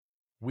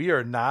We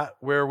are not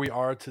where we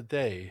are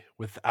today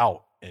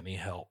without any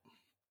help.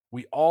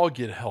 We all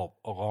get help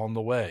along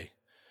the way.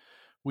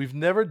 We've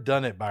never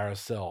done it by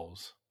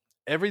ourselves.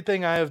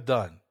 Everything I have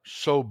done,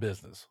 show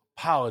business,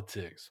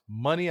 politics,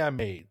 money I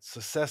made,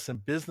 success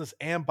in business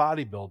and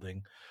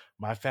bodybuilding,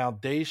 my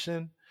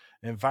foundation,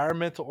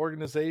 environmental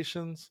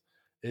organizations,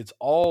 it's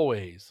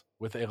always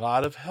with a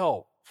lot of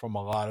help from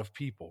a lot of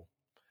people.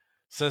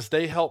 Since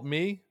they helped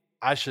me,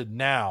 I should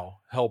now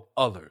help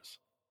others.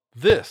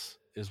 This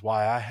is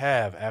why I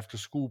have after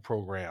school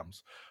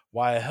programs,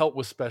 why I help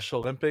with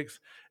Special Olympics,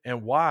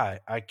 and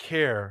why I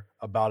care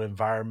about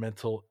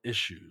environmental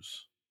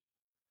issues.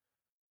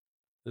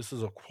 This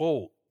is a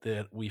quote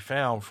that we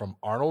found from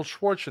Arnold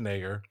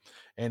Schwarzenegger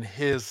and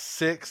his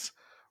 6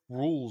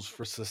 rules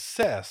for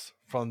success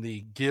from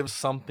the Give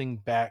Something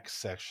Back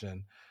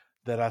section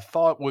that I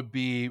thought would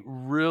be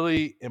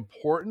really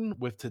important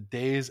with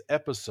today's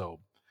episode.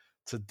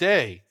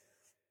 Today,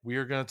 we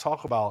are going to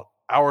talk about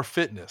our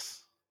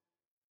fitness.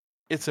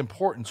 It's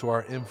important to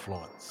our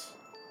influence.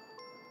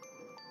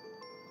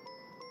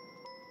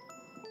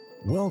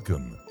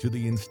 Welcome to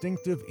the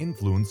Instinctive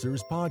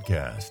Influencers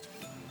Podcast,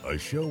 a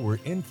show where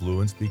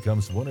influence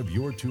becomes one of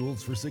your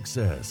tools for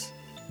success.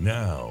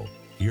 Now,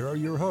 here are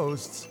your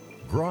hosts,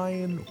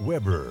 Brian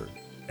Weber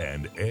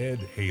and Ed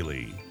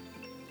Haley.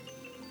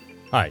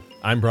 Hi,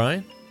 I'm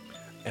Brian.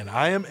 And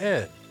I am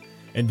Ed.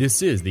 And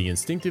this is the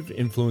Instinctive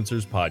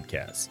Influencers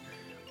Podcast.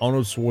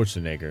 Arnold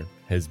Schwarzenegger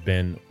has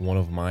been one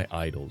of my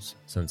idols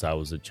since I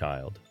was a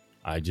child.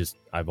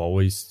 I've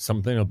always,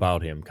 something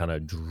about him kind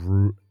of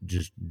drew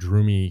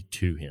me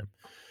to him.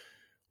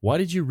 Why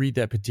did you read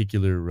that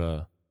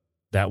particular,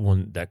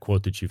 that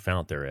quote that you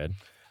found there, Ed?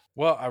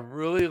 Well, I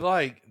really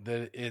like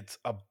that it's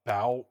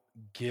about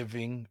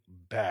giving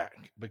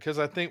back, because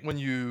I think when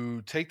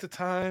you take the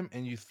time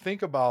and you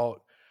think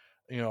about,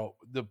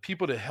 the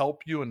people that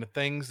help you and the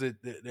things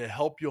that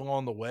help you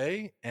along the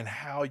way and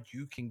how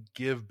you can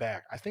give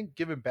back, I think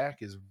giving back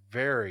is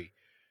very,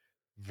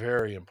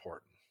 very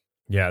important.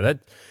 Yeah,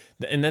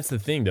 that's the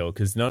thing, though,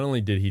 because not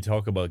only did he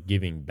talk about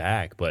giving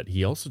back, but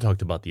he also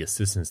talked about the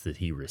assistance that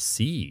he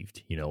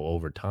received,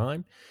 over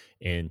time,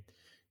 and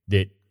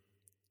that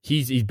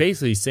he's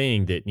basically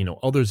saying that,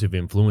 others have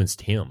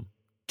influenced him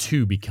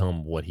to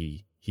become what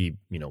he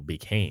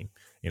became.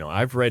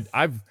 I've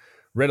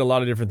read a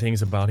lot of different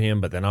things about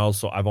him, but then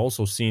I've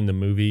also seen the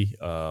movie.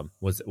 What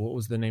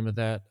was the name of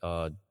that?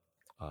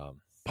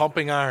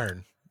 Pumping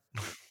Iron.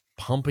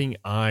 Pumping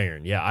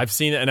Iron. Yeah, I've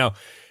seen it.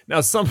 Now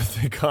some of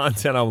the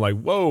content, I'm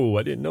like, whoa,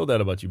 I didn't know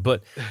that about you.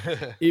 But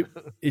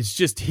it's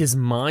just his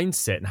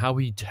mindset and how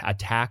he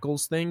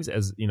tackles things.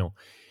 As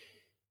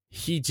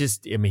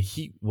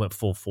he went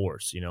full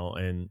force.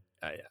 And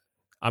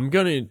I'm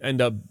going to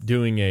end up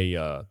doing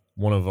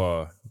one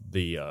of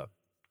the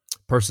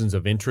persons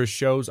of interest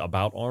shows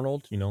about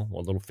Arnold, a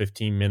little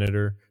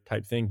 15-minute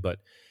type thing. But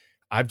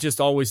I've just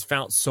always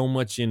found so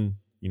much in,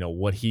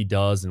 what he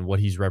does and what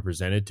he's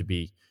represented to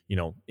be,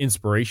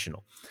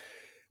 inspirational.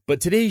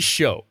 But today's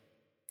show,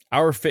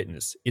 our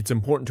fitness, it's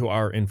important to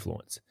our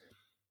influence.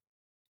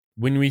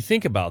 When we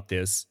think about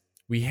this,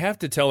 we have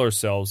to tell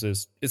ourselves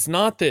it's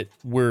not that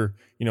we're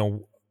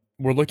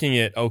looking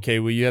at, okay,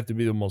 well, you have to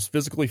be the most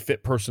physically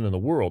fit person in the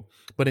world,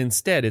 but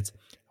instead it's,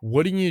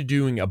 what are you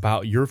doing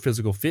about your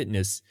physical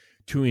fitness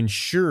to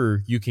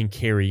ensure you can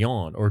carry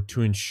on or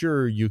to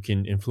ensure you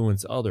can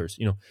influence others?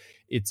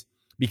 It's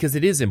because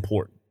it is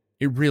important.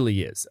 It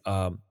really is.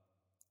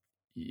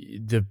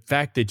 The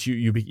fact that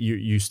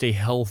you stay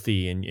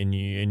healthy and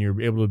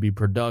you're able to be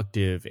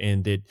productive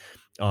and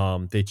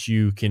that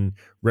you can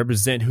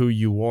represent who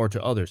you are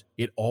to others,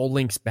 it all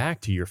links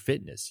back to your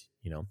fitness.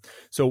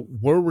 So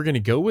where we're going to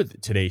go with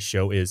today's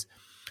show is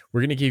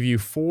we're going to give you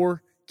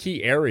 4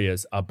 key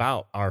areas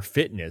about our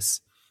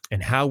fitness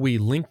and how we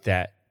link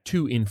that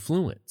to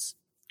influence.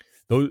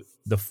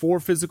 The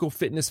 4 physical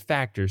fitness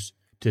factors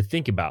to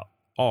think about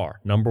are: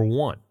 number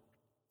 1,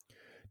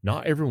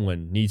 not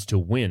everyone needs to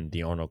win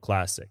the Arnold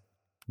Classic.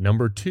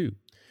 Number 2,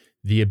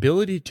 the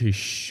ability to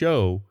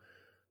show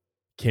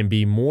can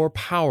be more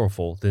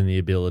powerful than the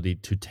ability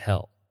to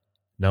tell.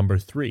 Number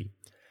 3,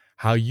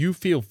 how you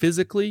feel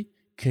physically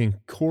can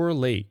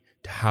correlate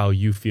to how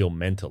you feel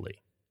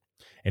mentally.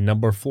 And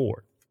number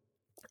 4,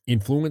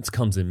 influence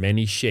comes in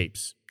many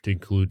shapes to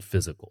include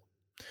physical.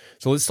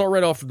 So let's start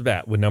right off the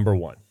bat with number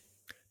 1.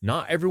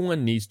 Not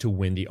everyone needs to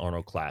win the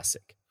Arnold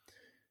Classic.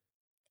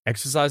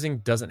 Exercising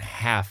doesn't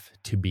have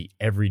to be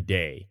every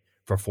day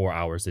for 4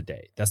 hours a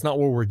day. That's not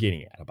what we're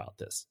getting at about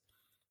this.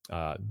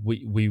 What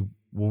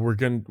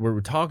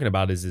we're talking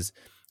about is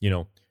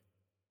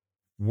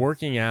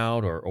working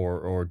out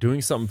or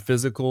doing something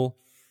physical.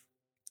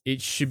 It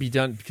should be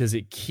done because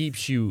it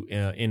keeps you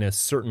in a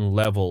certain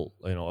level,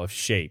 of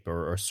shape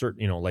or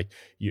certain,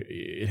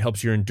 it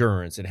helps your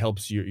endurance. It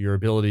helps your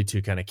ability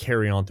to kind of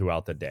carry on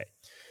throughout the day.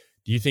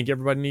 Do you think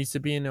everybody needs to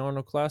be in the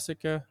Arnold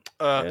Classic?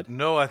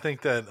 No, I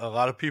think that a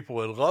lot of people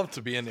would love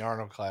to be in the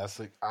Arnold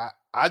Classic.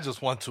 I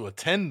just want to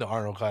attend the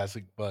Arnold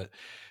Classic, but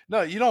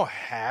no, you don't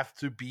have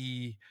to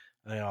be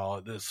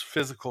this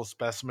physical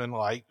specimen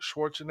like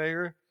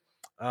Schwarzenegger.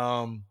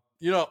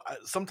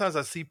 Sometimes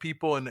I see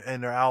people and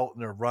they're out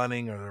and they're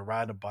running or they're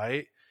riding a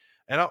bike,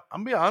 and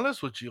I'm be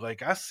honest with you,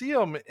 like I see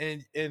them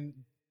and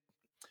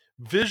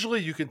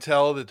visually you can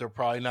tell that they're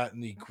probably not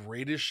in the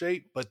greatest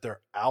shape, but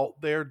they're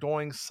out there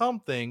doing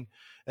something.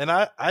 And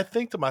I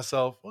think to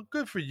myself, well,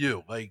 good for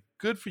you. Like,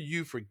 good for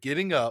you for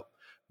getting up,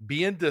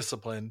 being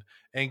disciplined,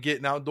 and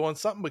getting out doing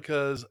something.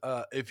 Because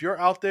if you're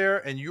out there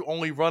and you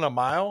only run a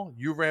mile,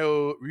 you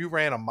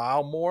ran a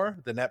mile more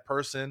than that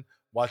person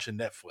watching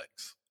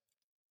Netflix.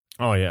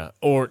 Oh, yeah.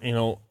 Or,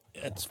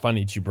 it's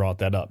funny that you brought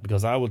that up,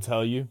 because I will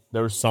tell you,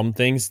 there are some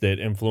things that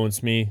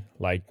influence me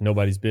like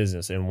nobody's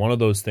business. And one of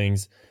those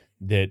things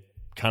that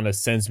kind of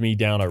sends me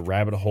down a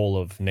rabbit hole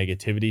of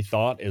negativity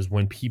thought is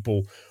when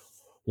people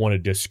want to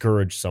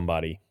discourage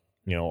somebody.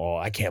 Oh,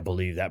 I can't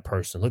believe that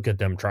person. Look at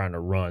them trying to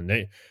run.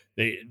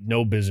 They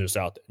no business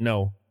out there.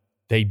 No,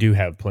 they do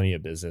have plenty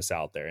of business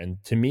out there.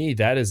 And to me,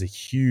 that is a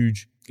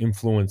huge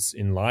influence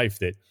in life,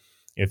 that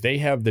if they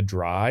have the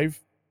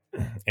drive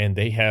and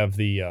they have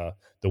the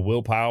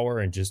willpower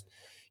and just,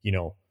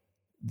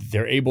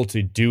 they're able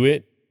to do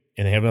it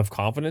and they have enough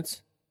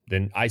confidence,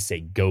 then I say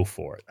go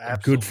for it.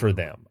 Absolutely. Good for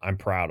them. I'm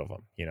proud of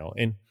them,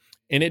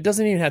 and it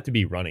doesn't even have to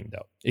be running,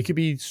 though. It could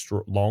be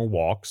long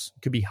walks.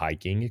 It could be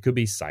hiking. It could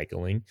be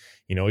cycling.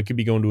 It could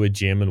be going to a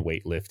gym and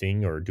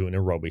weightlifting or doing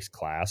an aerobics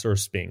class or a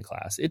spin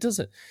class. It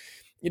doesn't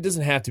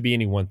have to be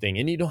any one thing,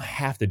 and you don't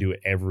have to do it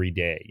every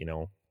day,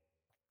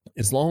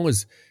 as long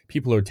as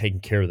people are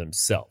taking care of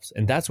themselves.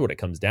 And that's what it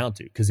comes down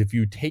to, because if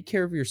you take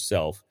care of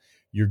yourself,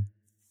 you're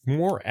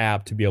more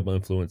apt to be able to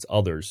influence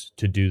others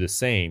to do the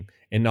same,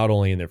 and not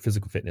only in their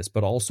physical fitness,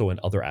 but also in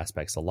other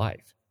aspects of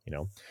life.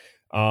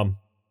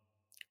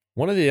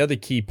 One of the other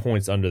key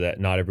points under that,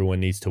 not everyone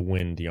needs to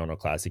win the Arnold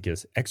Classic,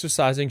 is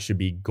exercising should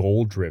be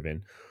goal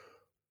driven,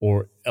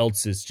 or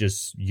else it's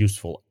just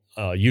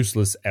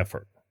useless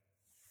effort.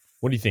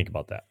 What do you think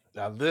about that?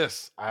 Now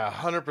this, I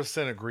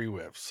 100% agree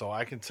with. So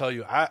I can tell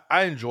you,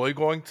 I enjoy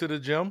going to the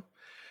gym.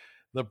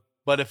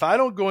 But if I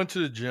don't go into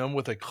the gym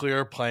with a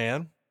clear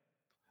plan,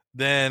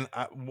 then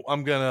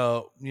I'm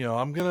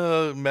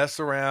gonna mess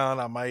around.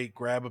 I might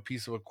grab a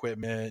piece of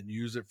equipment,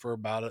 use it for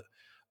about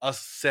a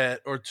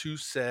set or two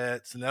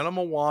sets, and then I'm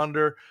gonna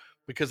wander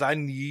because I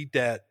need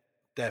that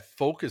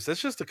focus.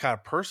 That's just the kind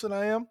of person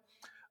I am.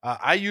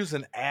 I use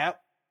an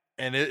app,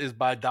 and it is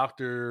by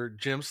Dr.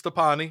 Jim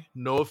Stepani.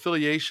 No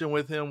affiliation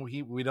with him.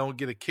 We don't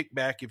get a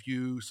kickback if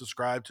you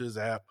subscribe to his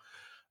app.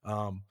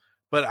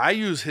 But I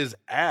use his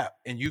app,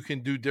 and you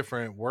can do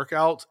different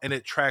workouts, and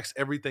it tracks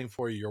everything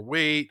for you, your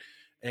weight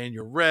and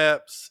your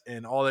reps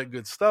and all that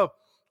good stuff.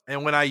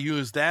 And when I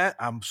use that,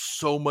 I'm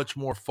so much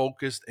more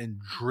focused and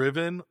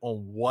driven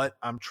on what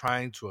I'm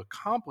trying to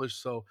accomplish.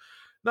 So,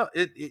 no,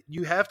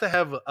 you have to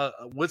have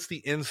what's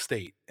the end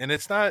state, and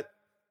it's not.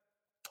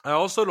 I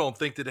also don't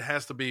think that it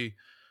has to be,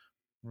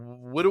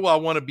 what do I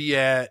want to be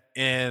at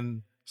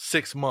in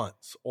 6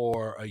 months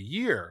or a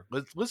year?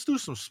 Let's do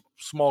some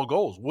small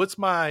goals. What's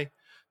my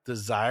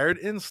desired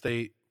end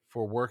state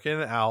for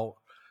working out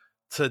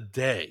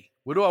today?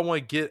 What do I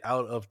want to get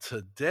out of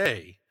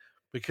today?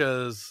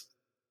 Because,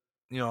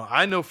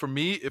 I know for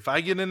me, if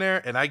I get in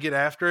there and I get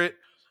after it,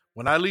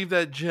 when I leave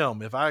that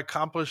gym, if I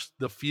accomplish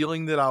the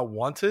feeling that I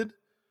wanted,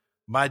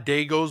 my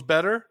day goes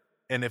better.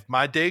 And if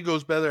my day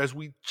goes better, as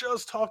we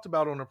just talked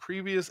about on a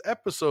previous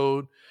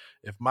episode,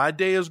 if my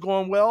day is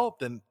going well,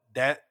 then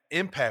that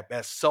impact,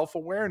 that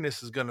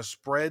self-awareness is going to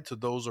spread to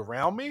those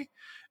around me.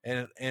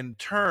 And in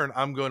turn,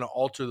 I'm going to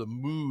alter the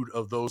mood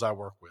of those I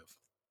work with.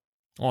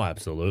 Oh,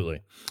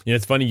 absolutely.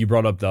 It's funny you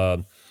brought up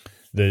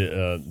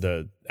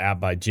the app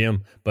by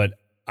Jim, but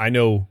I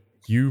know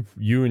you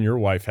and your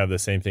wife have the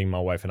same thing my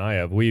wife and I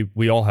have.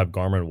 We all have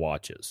Garmin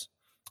watches.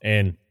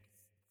 And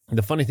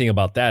the funny thing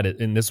about that,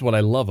 and this is what I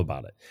love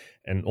about it,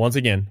 and once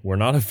again, we're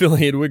not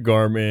affiliated with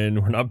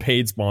Garmin. We're not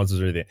paid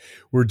sponsors or anything.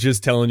 We're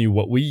just telling you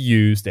what we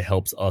use to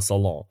help us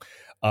along.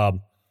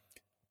 But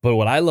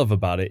what I love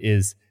about it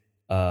is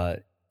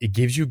it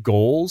gives you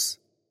goals,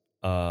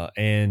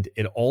 and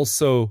it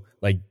also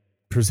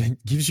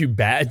gives you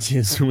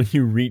badges when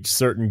you reach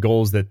certain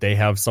goals that they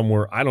have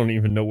somewhere. I don't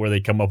even know where they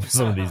come up with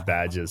some of these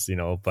badges,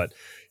 but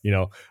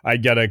I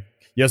got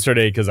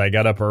yesterday, because I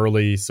got up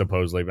early,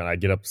 supposedly, but I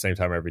get up the same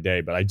time every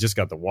day, but I just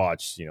got the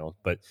watch,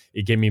 but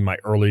it gave me my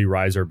early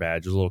riser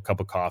badge, a little cup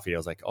of coffee. I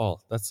was like, oh,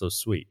 that's so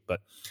sweet.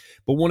 But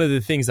one of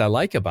the things I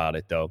like about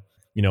it, though,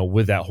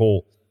 with that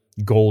whole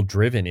goal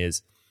driven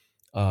is,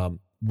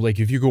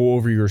 if you go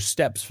over your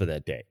steps for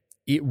that day,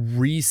 it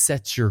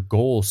resets your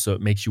goals. So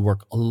it makes you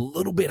work a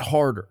little bit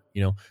harder,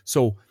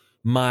 so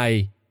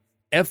my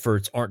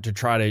efforts aren't to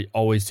try to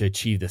always to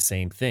achieve the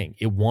same thing.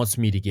 It wants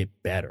me to get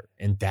better.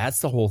 And that's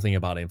the whole thing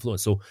about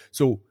influence.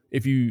 So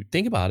if you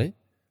think about it,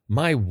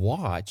 my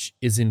watch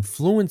is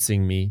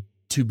influencing me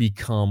to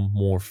become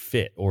more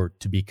fit or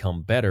to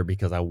become better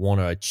because I want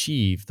to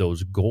achieve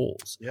those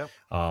goals. Yep.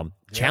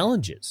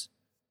 Challenges,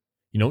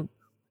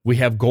 we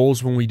have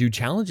goals when we do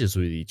challenges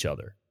with each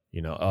other.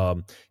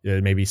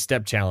 Maybe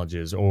step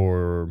challenges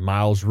or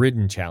miles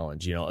ridden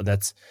challenge.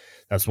 That's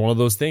one of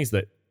those things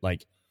that,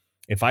 like,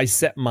 if I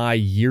set my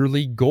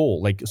yearly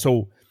goal, like,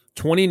 so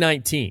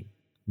 2019,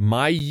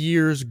 my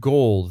year's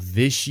goal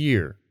this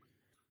year,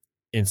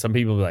 and some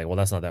people will be like, well,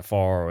 that's not that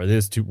far, or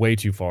this is way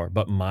too far.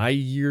 But my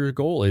year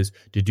goal is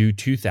to do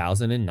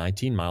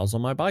 2,019 miles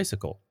on my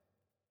bicycle.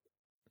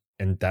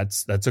 And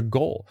that's a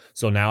goal.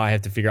 So now I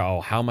have to figure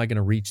out, how am I going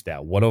to reach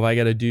that? What have I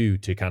got to do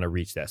to kind of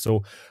reach that?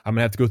 So I'm going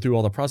to have to go through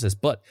all the process.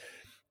 But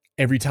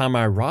every time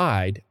I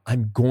ride,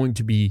 I'm going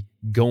to be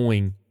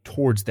going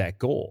towards that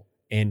goal.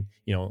 And,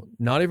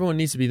 not everyone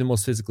needs to be the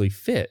most physically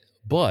fit.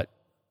 But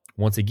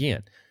once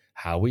again,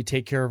 how we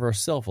take care of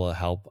ourselves will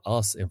help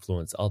us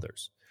influence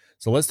others.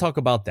 So let's talk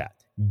about that.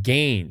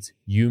 Gains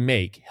you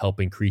make help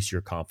increase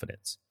your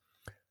confidence.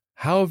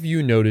 How have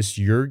you noticed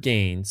your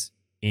gains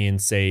in,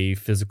 say,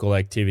 physical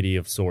activity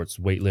of sorts,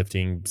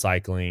 weightlifting,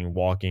 cycling,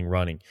 walking,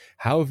 running?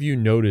 How have you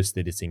noticed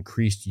that it's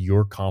increased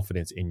your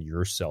confidence in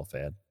yourself,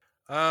 Ed?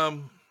 I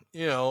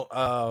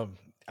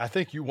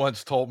think you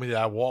once told me that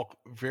I walk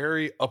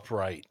very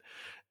upright.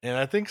 And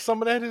I think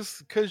some of that is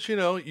because,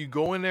 you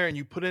go in there and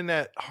you put in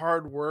that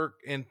hard work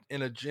in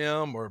a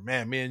gym, or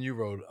man, me and you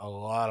rode a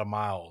lot of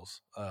miles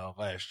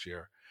last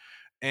year.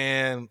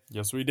 And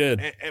yes, we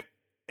did.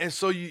 And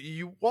so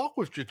you walk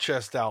with your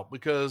chest out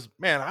because,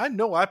 man, I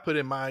know I put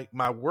in my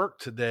work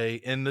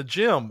today in the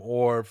gym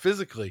or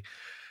physically.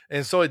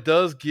 And so it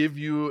does give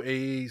you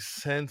a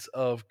sense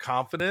of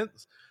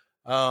confidence.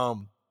 I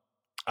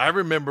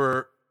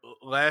remember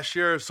last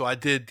year, so I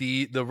did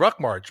the Ruck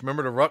March.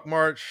 Remember the Ruck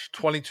March,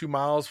 22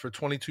 miles for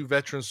 22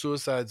 veteran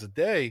suicides a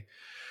day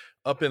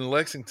up in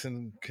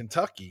Lexington,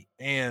 Kentucky.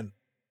 And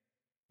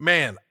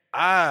man,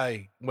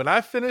 when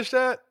I finished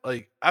that,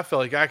 like, I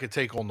felt like I could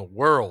take on the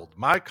world.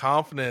 My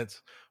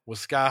confidence was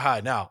sky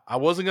high. Now, I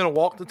wasn't going to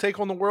walk to take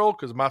on the world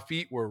because my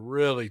feet were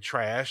really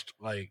trashed.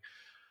 Like,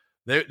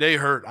 they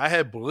hurt. I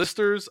had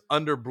blisters,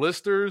 under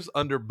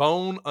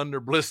bone, under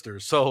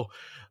blisters. So,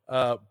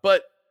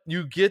 but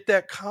you get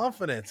that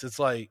confidence. It's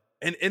like,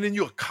 and then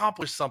you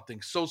accomplish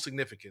something so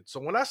significant. So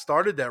when I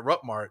started that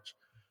Ruck March,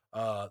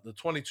 the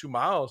 22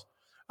 miles,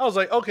 I was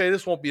like, okay,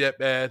 this won't be that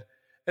bad.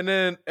 And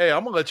then, hey,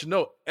 I'm going to let you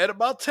know, at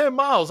about 10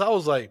 miles, I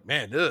was like,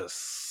 man, this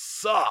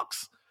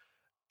sucks.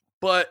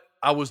 But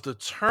I was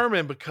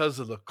determined because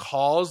of the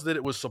cause that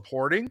it was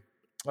supporting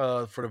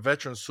for the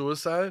veteran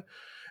suicide.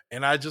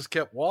 And I just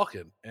kept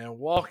walking and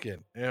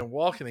walking and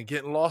walking and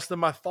getting lost in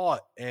my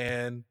thought.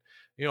 And,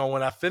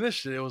 when I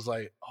finished it, it was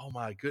like, oh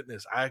my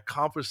goodness, I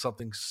accomplished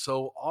something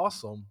so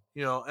awesome,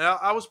 and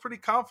I was pretty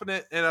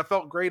confident and I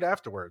felt great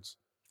afterwards.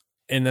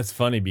 And that's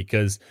funny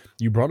because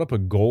you brought up a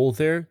goal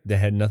there that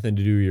had nothing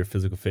to do with your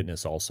physical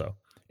fitness also.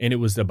 And it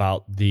was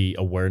about the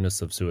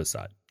awareness of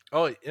suicide.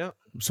 Oh, yeah.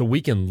 So we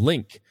can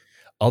link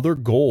other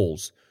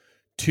goals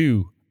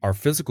to our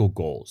physical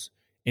goals.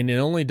 And not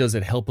only does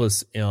it help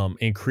us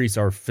increase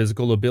our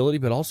physical ability,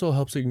 but also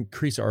helps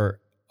increase our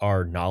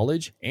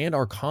knowledge and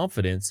our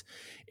confidence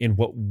in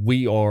what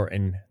we are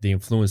and the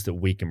influence that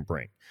we can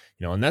bring.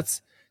 And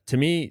that's, to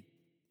me,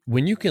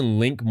 when you can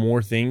link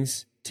more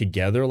things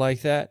together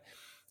like that,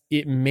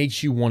 it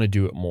makes you want to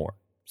do it more.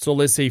 So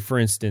let's say, for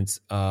instance,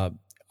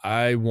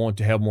 I want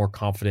to have more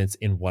confidence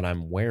in what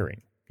I'm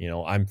wearing.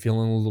 I'm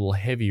feeling a little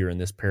heavier in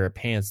this pair of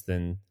pants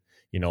than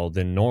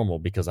normal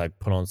because I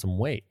put on some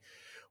weight.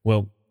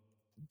 Well,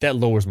 that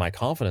lowers my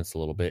confidence a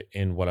little bit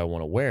in what I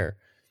want to wear.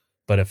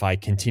 But if I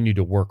continue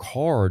to work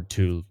hard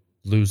to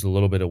lose a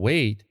little bit of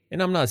weight,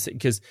 and I'm not saying,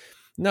 because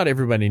not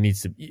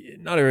everybody's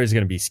going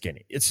to be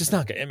skinny. It's just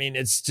not,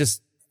 it's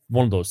just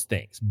one of those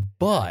things.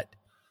 But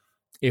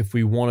if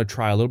we want to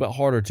try a little bit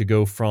harder to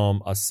go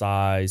from a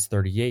size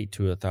 38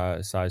 to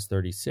a size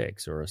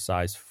 36 or a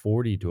size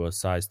 40 to a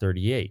size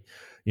 38,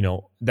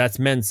 that's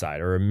men's side,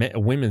 or a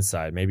women's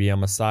side. Maybe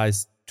I'm a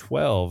size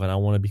 12 and I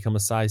want to become a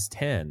size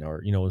 10,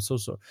 or,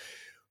 so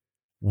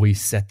we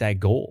set that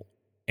goal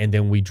and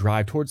then we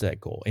drive towards that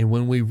goal. And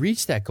when we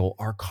reach that goal,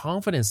 our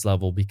confidence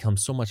level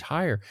becomes so much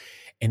higher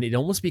and it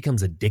almost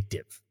becomes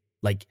addictive.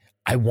 Like,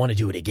 I want to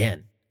do it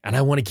again and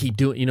I want to keep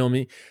doing, what I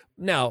mean?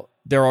 Now,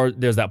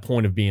 there's that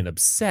point of being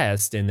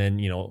obsessed, and then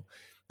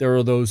there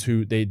are those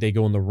who they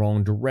go in the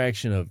wrong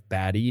direction of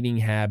bad eating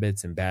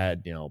habits and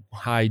bad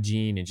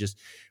hygiene, and just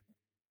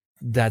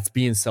that's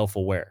being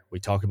self-aware.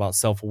 We talked about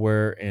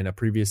self-aware in a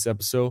previous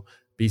episode.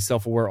 Be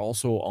self-aware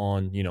also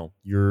on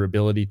your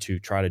ability to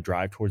try to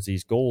drive towards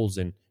these goals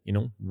and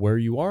where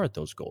you are at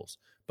those goals.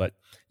 But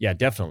yeah,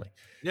 definitely.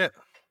 Yeah,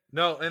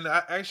 no, and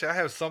I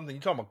have something.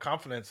 You talking about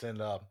confidence,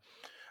 and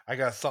I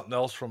got something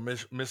else from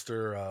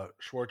Mr.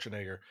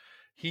 Schwarzenegger.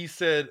 He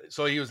said,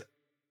 so he was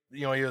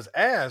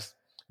asked,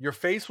 your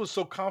face was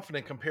so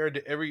confident compared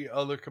to every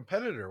other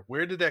competitor.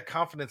 Where did that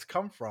confidence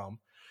come from?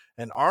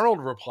 And Arnold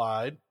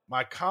replied,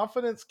 my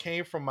confidence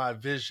came from my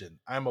vision.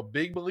 I'm a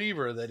big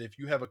believer that if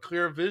you have a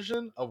clear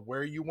vision of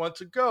where you want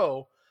to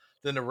go,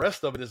 then the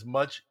rest of it is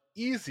much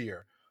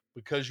easier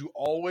because you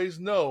always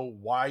know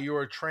why you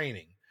are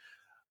training.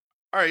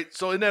 All right,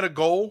 so isn't that a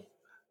goal?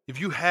 if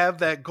you have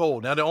that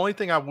goal. Now, the only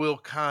thing I will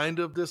kind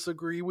of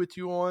disagree with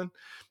you on,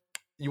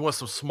 you want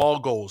some small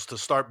goals to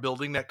start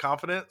building that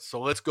confidence.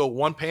 So let's go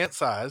one pant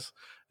size,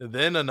 and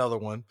then another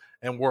one,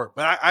 and work.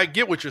 But I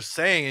get what you're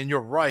saying, and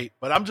you're right.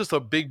 But I'm just a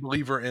big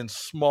believer in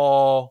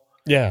small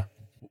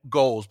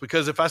goals,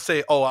 because if I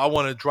say, oh, I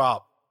want to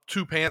drop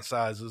 2 pant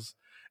sizes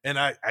and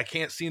I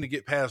can't seem to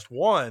get past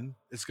one,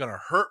 it's going to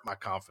hurt my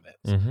confidence.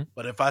 Mm-hmm.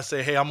 But if I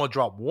say, hey, I'm going to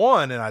drop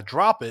one and I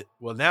drop it,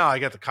 well, now I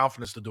got the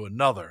confidence to do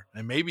another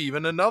and maybe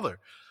even another.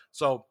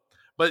 So,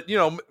 but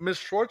Ms.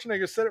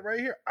 Schwarzenegger said it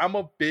right here. I'm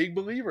a big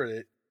believer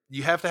that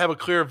you have to have a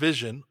clear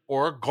vision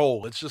or a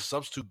goal. It's just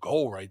substitute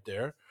goal right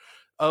there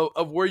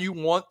of where you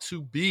want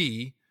to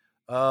be,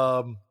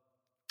 and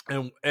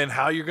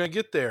how you're going to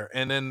get there.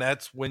 And then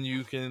that's when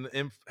you can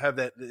have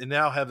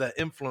that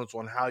influence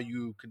on how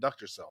you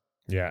conduct yourself.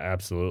 Yeah,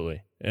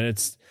 absolutely. And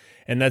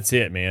that's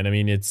it, man. I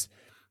mean, it's,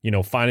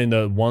 finding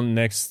the one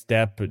next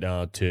step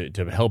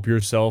to help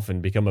yourself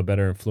and become a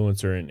better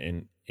influencer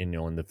in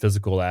the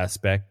physical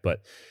aspect.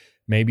 But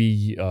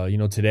maybe,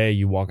 today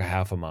you walk a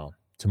half a mile.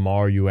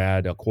 Tomorrow you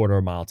add a quarter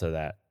mile to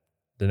that.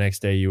 The next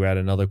day you add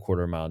another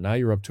quarter mile. Now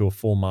you're up to a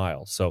full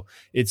mile. So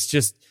it's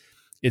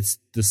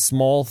the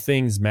small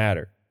things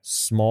matter.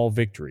 Small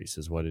victories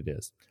is what it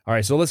is. All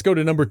right, so let's go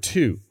to number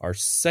 2, our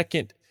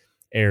second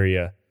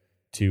area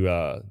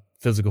to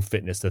physical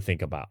fitness to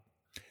think about.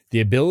 The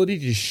ability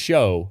to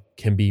show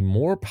can be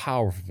more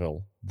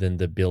powerful than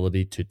the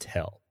ability to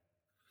tell.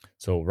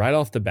 So right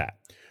off the bat,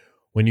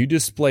 when you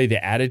display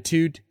the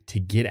attitude to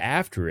get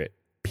after it,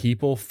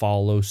 people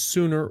follow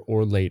sooner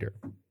or later.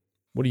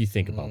 What do you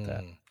think about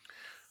that?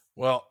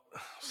 Well,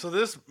 so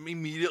this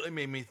immediately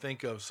made me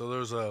think of, so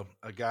there's a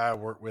guy I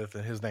worked with,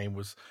 and his name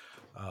was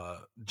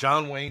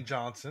John Wayne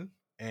Johnson,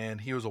 and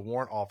he was a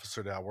warrant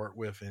officer that I worked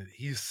with, and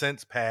he's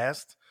since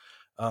passed,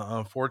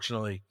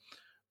 unfortunately.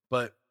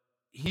 But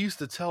he used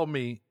to tell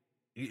me,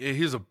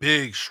 he's a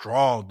big,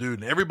 strong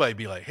dude, and everybody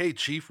be like, hey,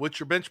 Chief, what's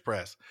your bench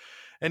press?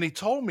 And he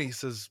told me, he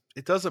says,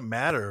 it doesn't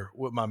matter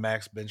what my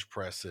max bench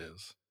press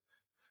is.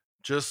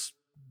 Just,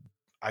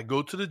 I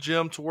go to the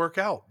gym to work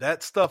out.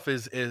 That stuff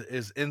is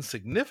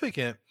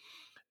insignificant.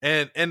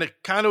 And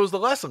it kind of was the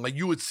lesson. Like,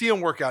 you would see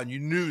him work out and you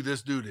knew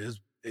this dude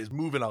is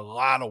moving a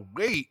lot of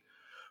weight,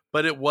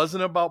 but it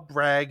wasn't about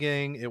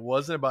bragging. It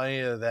wasn't about any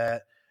of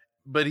that,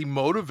 but he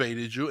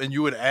motivated you, and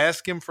you would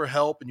ask him for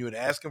help and you would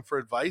ask him for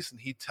advice,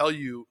 and he'd tell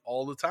you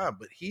all the time,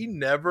 but he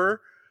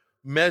never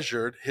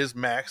measured his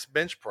max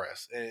bench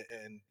press.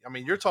 And I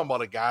mean, you're talking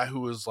about a guy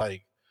who was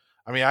like,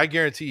 I mean, I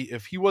guarantee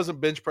if he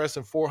wasn't bench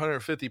pressing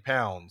 450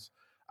 pounds,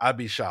 I'd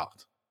be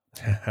shocked.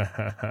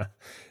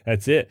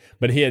 That's it.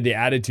 But he had the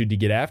attitude to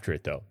get after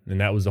it, though, and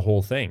that was the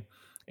whole thing.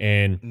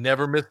 And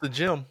never missed the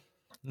gym.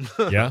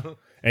 Yeah,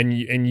 and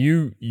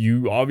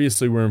you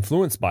obviously were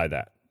influenced by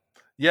that.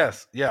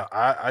 Yes, yeah,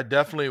 I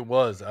definitely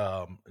was.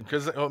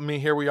 Because I mean,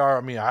 here we are.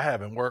 I mean, I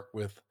worked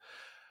with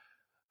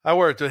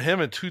him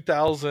in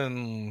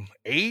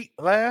 2008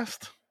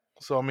 last.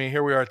 So I mean,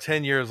 here we are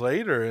 10 years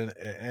later,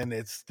 and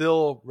it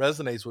still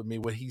resonates with me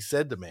what he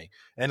said to me.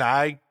 And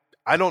I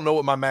don't know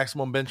what my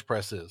maximum bench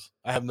press is.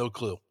 I have no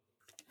clue.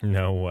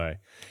 No way.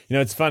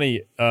 It's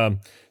funny.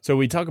 So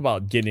we talk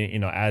about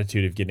getting,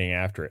 attitude of getting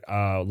after it.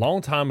 A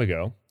long time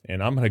ago,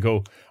 and I'm going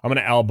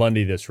to Al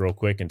Bundy this real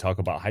quick and talk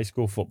about high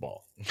school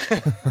football.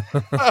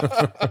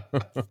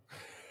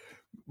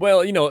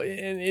 Well,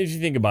 and if you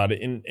think about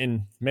it,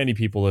 and many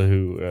people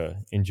who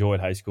enjoyed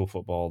high school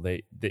football,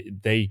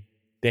 they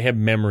have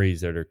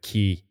memories that are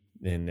key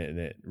and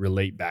that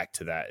relate back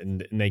to that,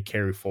 and they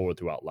carry forward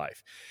throughout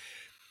life.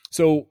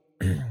 So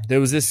there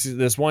was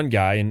this one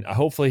guy, and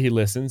hopefully he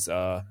listens.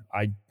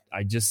 I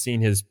just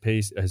seen his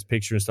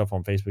picture and stuff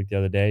on Facebook the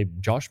other day.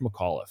 Josh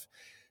McAuliffe,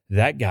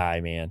 that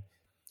guy, man,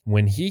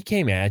 when he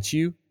came at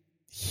you,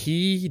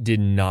 he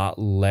did not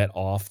let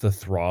off the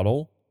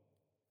throttle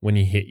when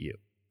he hit you.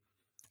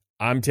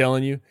 I'm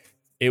telling you,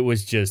 it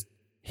was just,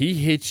 he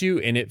hit you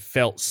and it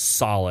felt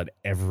solid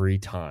every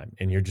time.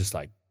 And you're just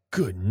like,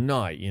 good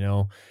night.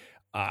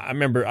 I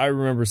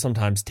remember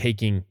sometimes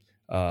having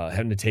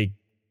to take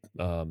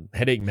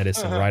headache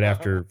medicine right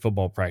after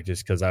football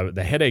practice because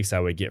the headaches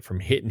I would get from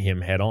hitting him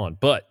head on.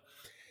 But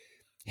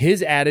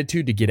his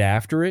attitude to get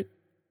after it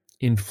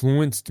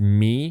influenced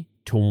me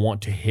to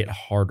want to hit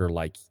harder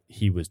like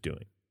he was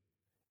doing.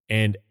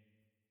 And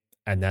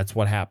that's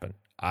what happened.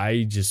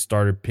 I just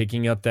started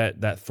picking up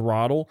that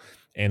throttle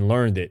and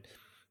learned that,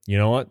 you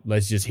know what,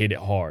 let's just hit it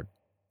hard.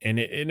 And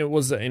it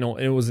was, it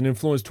was an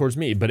influence towards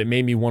me, but it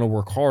made me want to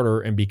work harder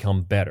and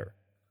become better.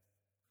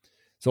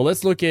 So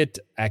let's look at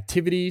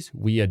activities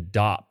we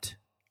adopt.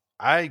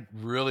 I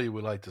really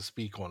would like to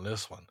speak on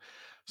this one.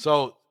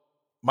 So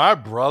my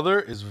brother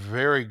is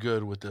very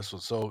good with this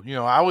one. So,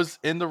 I was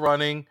in the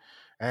running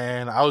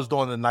and I was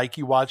doing the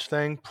Nike watch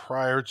thing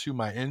prior to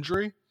my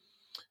injury.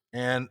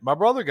 And my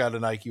brother got a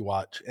Nike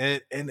watch.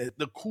 And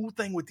the cool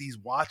thing with these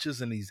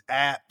watches and these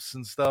apps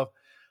and stuff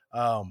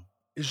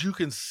is you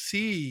can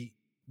see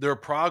their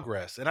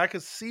progress. And I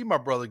could see my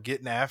brother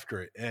getting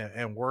after it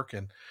and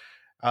working.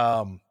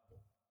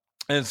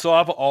 And so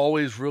I've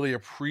always really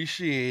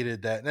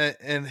appreciated that.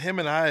 And him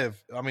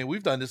and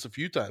we've done this a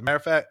few times. Matter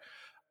of fact,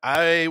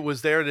 I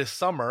was there this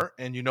summer,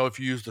 and if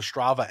you use the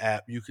Strava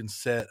app, you can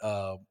set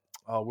what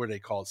are they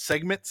called?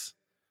 Segment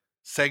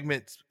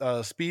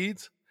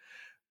speeds.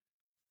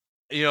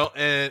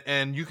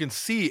 And you can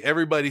see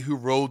everybody who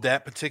rode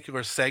that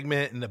particular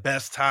segment and the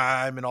best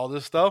time and all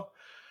this stuff.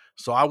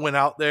 So I went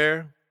out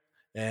there,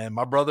 and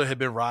my brother had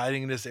been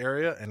riding in this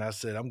area, and I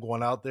said, I'm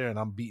going out there and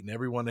I'm beating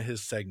every one of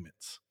his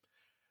segments.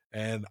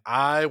 And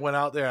I went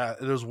out there.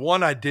 There's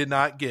one I did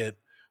not get,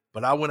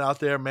 but I went out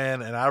there,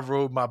 man, and I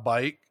rode my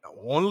bike.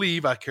 On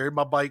leave, I carried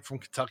my bike from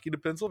Kentucky to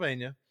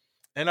Pennsylvania,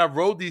 and I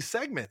rode these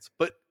segments.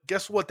 But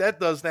guess what that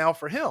does now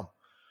for him?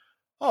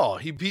 Oh,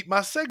 he beat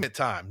my segment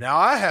time. Now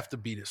I have to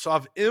beat it. So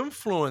I've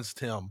influenced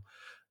him.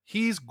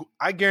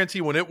 I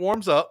guarantee when it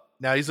warms up,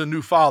 now he's a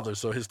new father,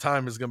 so his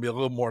time is going to be a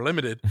little more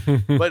limited.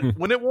 But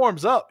when it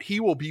warms up, he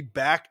will be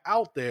back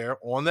out there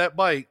on that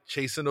bike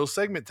chasing those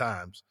segment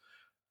times.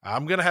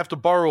 I'm going to have to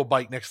borrow a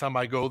bike next time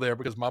I go there,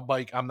 because my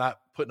bike, I'm not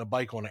putting a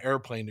bike on an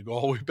airplane to go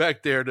all the way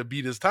back there to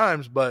beat his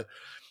times. But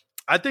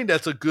I think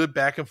that's a good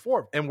back and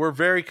forth. And we're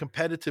very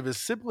competitive as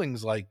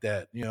siblings like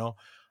that.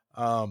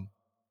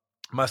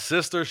 My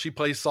sister, she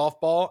plays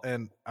softball,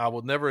 and I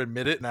will never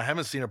admit it, and I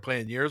haven't seen her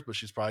play in years, but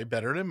she's probably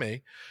better than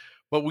me.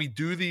 But we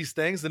do these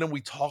things, and then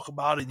we talk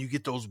about it, and you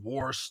get those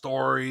war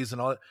stories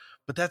and all that.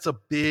 But that's a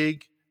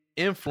big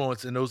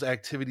influence in those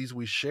activities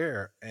we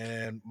share.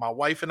 And my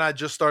wife and I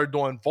just started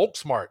doing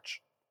Volksmarch.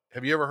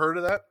 Have you ever heard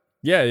of that?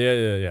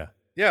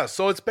 Yeah.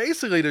 So it's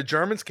basically the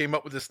Germans came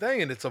up with this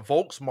thing, and it's a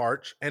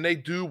Volksmarch, and they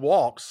do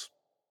walks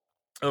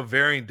of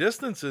varying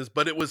distances,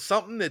 but it was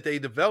something that they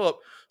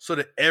developed so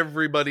that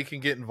everybody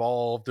can get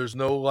involved. There's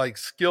no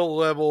skill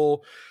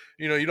level,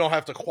 you don't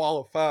have to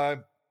qualify,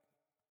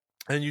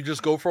 and you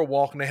just go for a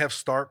walk, and they have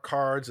start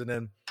cards. And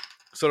then,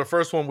 so the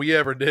first one we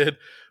ever did,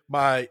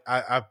 I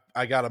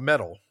got a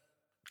medal,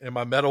 and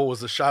my medal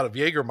was a shot of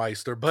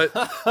Jägermeister, but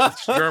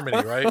it's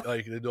Germany, right?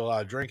 They do a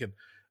lot of drinking.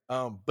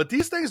 But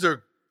these things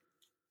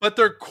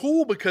they're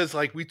cool because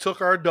we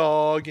took our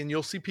dog, and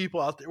you'll see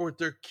people out there with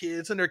their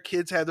kids, and their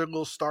kids have their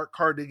little start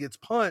card that gets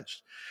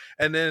punched.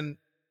 And then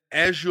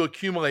as you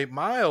accumulate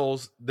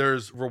miles,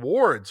 there's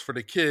rewards for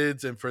the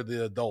kids and for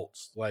the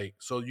adults.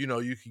 So you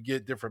can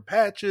get different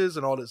patches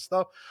and all this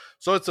stuff.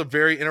 So it's a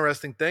very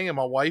interesting thing. And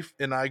my wife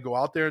and I go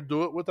out there and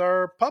do it with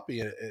our puppy.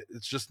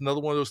 It's just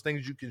another one of those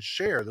things you can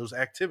share, those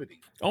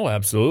activities. Oh,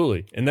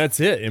 absolutely. And that's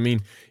it. I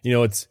mean,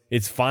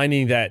 it's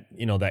finding that,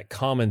 that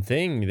common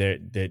thing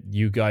that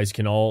you guys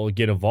can all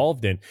get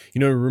involved in.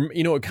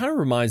 It kind of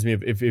reminds me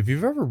of if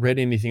you've ever read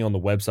anything on the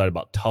website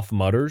about Tough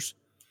Mudders,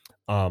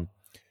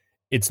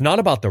 it's not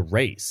about the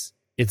race.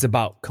 It's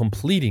about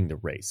completing the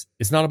race.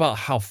 It's not about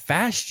how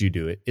fast you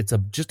do it. It's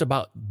just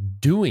about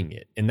doing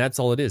it. And that's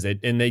all it is.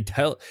 It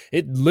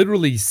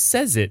literally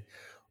says it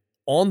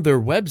on their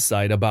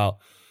website about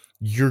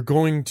you're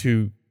going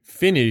to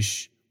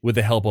finish with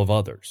the help of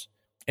others.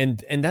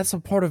 And that's a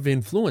part of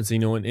influence,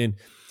 and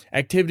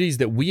activities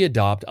that we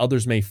adopt,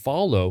 others may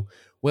follow.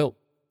 Well,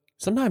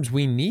 sometimes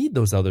we need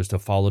those others to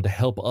follow to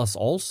help us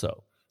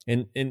also.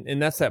 And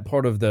that's that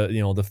part of the,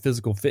 the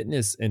physical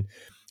fitness.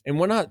 And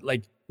we're not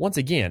once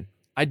again,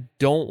 I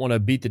don't want to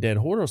beat the dead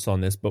horse on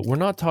this, but we're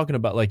not talking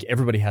about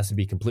everybody has to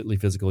be completely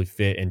physically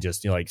fit and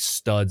just,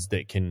 studs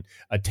that can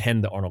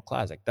attend the Arnold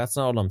Classic. That's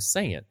not what I'm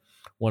saying.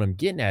 What I'm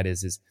getting at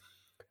is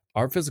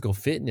our physical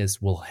fitness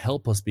will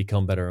help us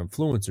become better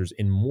influencers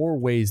in more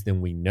ways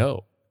than we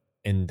know.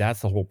 And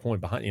that's the whole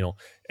point behind,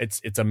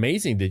 it's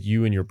amazing that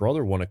you and your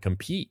brother want to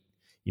compete,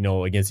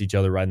 against each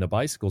other riding the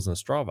bicycles and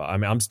Strava. I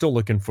mean, I'm still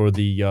looking for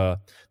the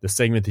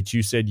segment that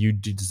you said you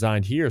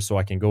designed here so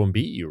I can go and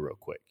beat you real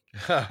quick.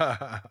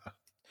 I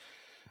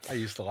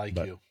used to like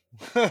you.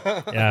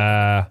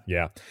 Yeah.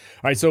 All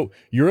right. So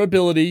your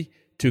ability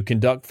to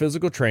conduct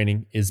physical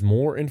training is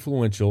more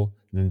influential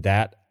than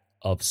that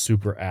of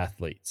super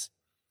athletes.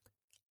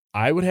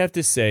 I would have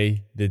to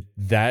say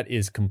that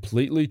is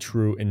completely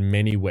true in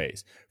many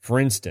ways. For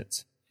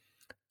instance,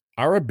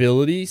 our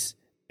abilities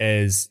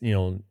as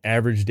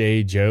average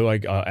Joe,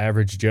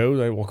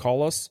 I will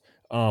call us,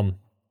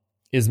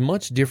 is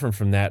much different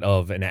from that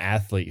of an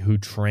athlete who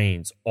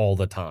trains all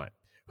the time,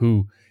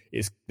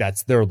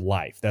 that's their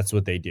life. That's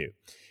what they do.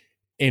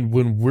 And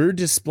when we're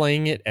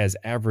displaying it as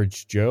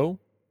average Joe,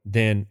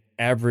 then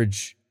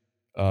average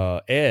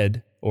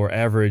Ed or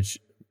average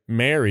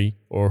Mary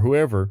or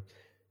whoever,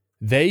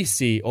 they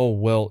see, oh,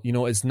 well,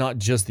 it's not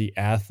just the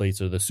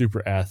athletes or the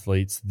super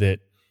athletes that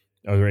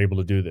are able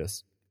to do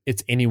this.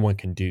 It's anyone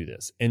can do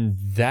this. And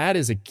that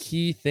is a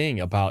key thing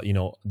about,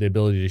 the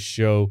ability to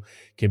show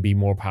can be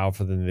more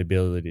powerful than the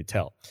ability to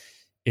tell.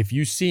 If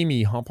you see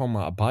me hop on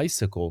my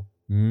bicycle,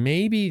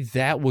 maybe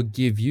that will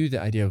give you the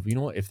idea of,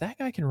 if that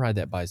guy can ride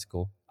that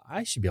bicycle,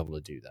 I should be able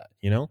to do that.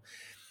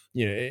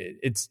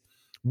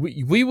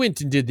 We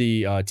went and did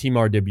the Team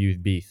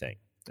RWB thing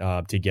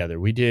together.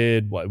 We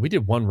did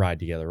one ride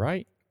together,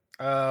 right?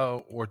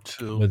 Or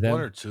two. One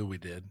or two we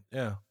did.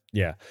 Yeah.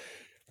 Yeah.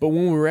 But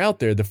when we were out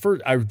there,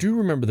 I do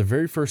remember the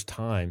very first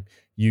time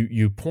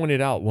you pointed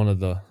out one of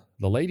the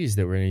ladies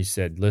that were in, and you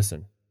said,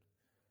 listen,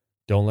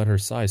 don't let her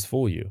size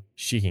fool you.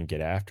 She can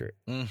get after it.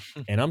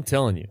 Mhm. And I'm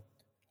telling you,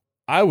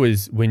 I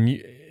was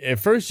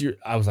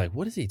like,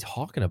 what is he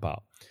talking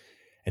about?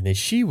 And then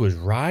she was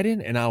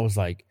riding, and I was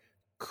like,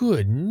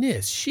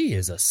 goodness, she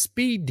is a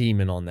speed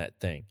demon on that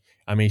thing.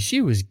 I mean,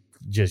 she was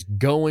just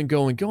going.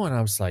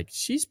 I was like,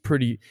 she's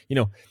pretty,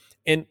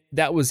 and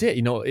that was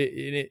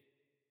it.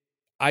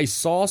 I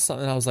saw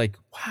something, and I was like,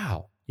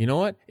 wow, you know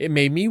what? It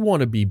made me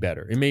want to be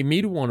better. It made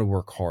me want to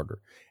work harder.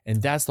 And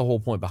that's the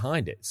whole point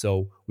behind it.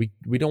 So we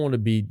don't want to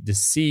be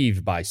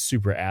deceived by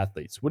super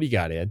athletes. What do you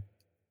got, Ed?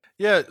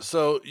 Yeah,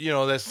 so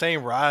that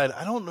same ride,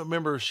 I don't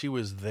remember if she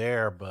was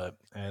there, but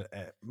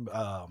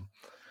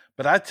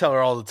but I tell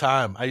her all the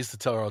time. I used to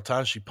tell her all the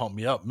time. She pumped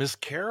me up. Miss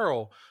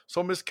Carol.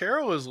 So Miss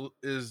Carol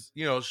is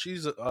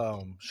she's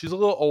a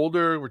little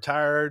older,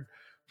 retired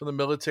from the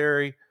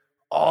military.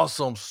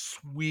 Awesome,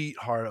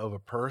 sweetheart of a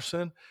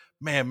person.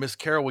 Man, Miss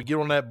Carol would get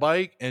on that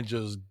bike and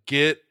just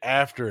get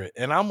after it.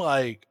 And I'm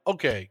like,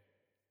 okay,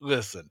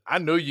 listen, I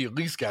know you at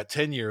least got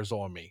 10 years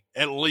on me,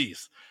 at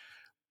least.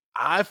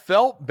 I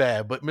felt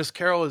bad, but Miss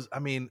Carol is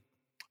doing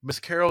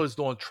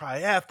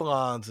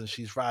triathlons and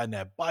she's riding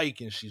that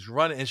bike and she's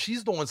running and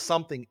she's doing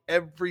something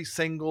every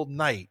single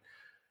night.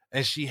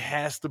 And she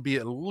has to be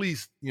at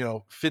least,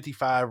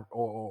 55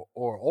 or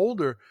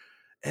older.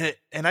 And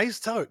I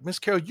used to tell her, Miss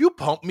Carol, you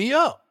pumped me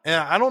up. And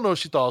I don't know if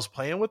she thought I was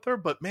playing with her,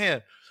 but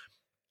man,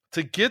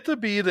 to get to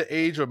be the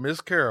age of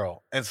Miss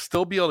Carol and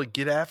still be able to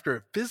get after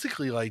it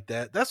physically like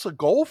that, that's a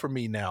goal for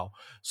me now.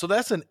 So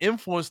that's an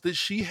influence that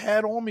she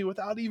had on me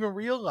without even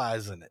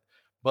realizing it.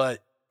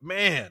 But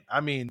man, I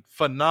mean,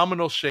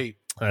 phenomenal shape.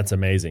 That's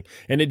amazing.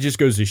 And it just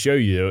goes to show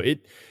you,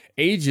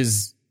 age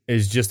is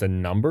just a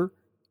number,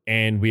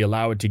 and we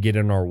allow it to get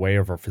in our way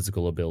of our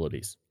physical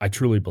abilities. I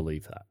truly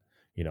believe that.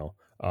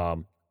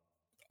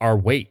 Our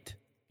weight,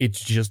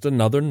 it's just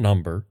another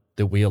number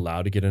that we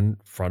allow to get in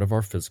front of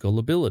our physical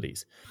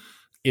abilities.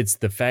 It's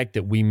the fact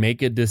that we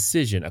make a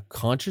decision, a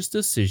conscious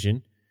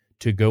decision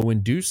to go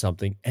and do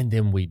something, and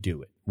then we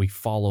do it. We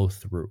follow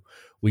through.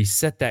 We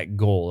set that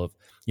goal of,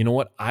 you know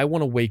what? I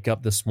want to wake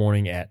up this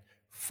morning at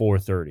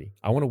 4:30.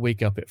 I want to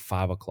wake up at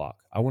 5 o'clock.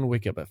 I want to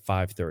wake up at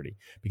 5:30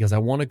 because I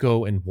want to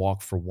go and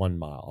walk for 1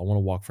 mile. I want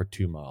to walk for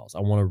 2 miles. I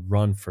want to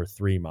run for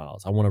 3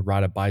 miles. I want to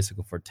ride a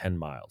bicycle for 10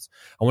 miles.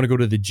 I want to go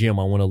to the gym.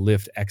 I want to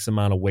lift X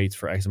amount of weights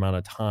for X amount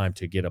of time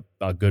to get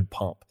a good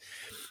pump.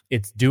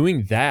 It's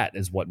doing that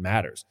is what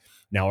matters.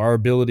 Now, our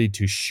ability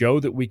to show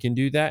that we can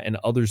do that and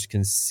others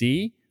can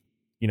see,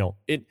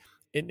 it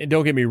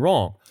don't get me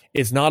wrong.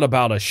 It's not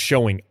about us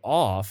showing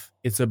off.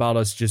 It's about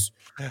us just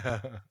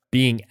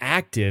being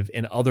active,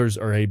 and others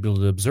are able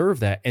to observe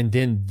that. And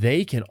then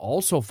they can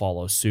also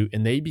follow suit,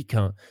 and they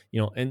become,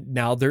 and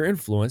now they're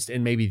influenced,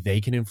 and maybe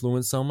they can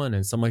influence someone,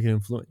 and someone can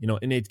influence,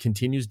 and it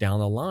continues down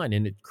the line,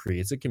 and it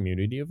creates a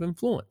community of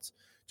influence,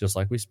 just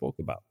like we spoke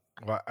about.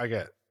 Well, I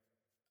got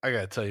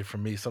to tell you, for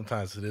me,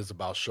 sometimes it is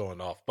about showing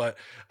off. But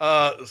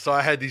so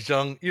I had these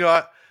young,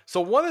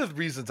 so one of the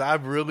reasons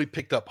I've really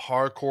picked up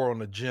hardcore on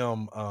the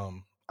gym,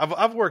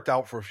 I've worked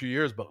out for a few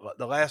years, but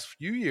the last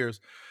few years,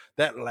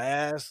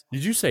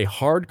 Did you say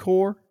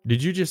hardcore?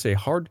 Did you just say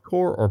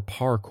hardcore or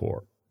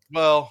parkour?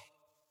 Well,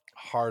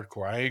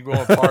 hardcore. I ain't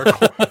going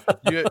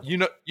parkour.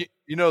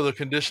 you know the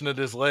condition of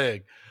this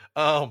leg.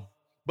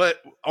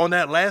 But on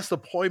that last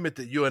deployment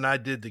that you and I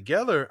did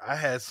together, I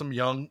had some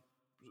young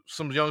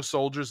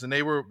soldiers, and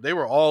they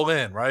were all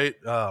in, right?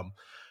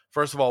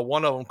 First of all,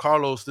 one of them,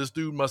 Carlos, this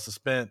dude must have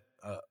spent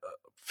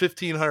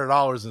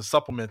 $1,500 in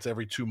supplements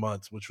every 2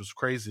 months, which was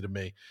crazy to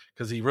me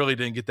because he really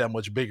didn't get that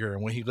much bigger.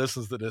 And when he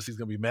listens to this, he's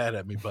gonna be mad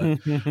at me.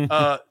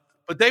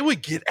 But they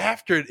would get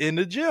after it in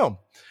the gym,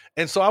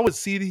 and so I would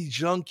see these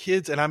young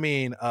kids, and I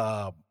mean,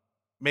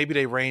 maybe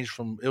they ranged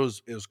from it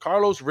was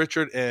Carlos,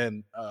 Richard,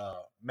 and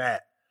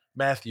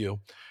Matthew.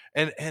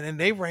 And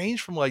they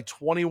range from like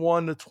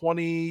 21 to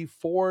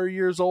 24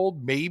 years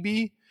old,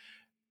 maybe.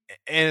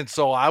 And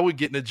so I would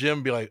get in the gym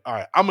and be like, all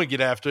right, I'm going to get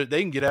after it.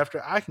 They can get after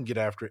it. I can get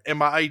after it. And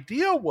my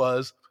idea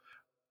was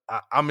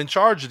I'm in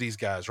charge of these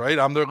guys, right?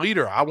 I'm their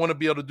leader. I want to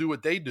be able to do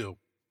what they do.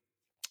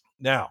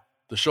 Now,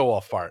 the show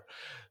off part.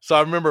 So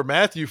I remember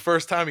Matthew,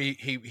 first time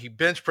he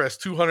bench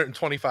pressed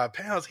 225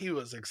 pounds. He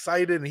was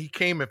excited, and he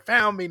came and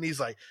found me, and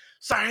he's like,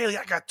 sorry, Haley,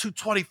 I got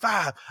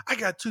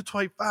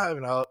 225.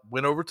 And I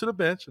went over to the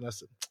bench, and I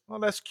said, oh,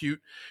 that's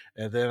cute.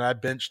 And then I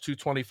benched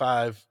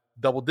 225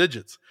 double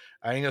digits.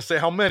 I ain't gonna say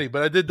how many,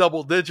 but I did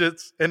double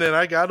digits. And then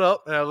I got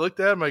up and I looked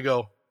at him. I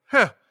go,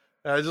 and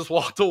I just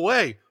walked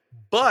away.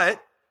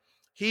 But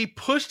he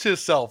pushed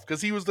himself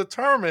because he was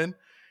determined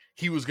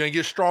he was going to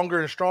get stronger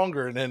and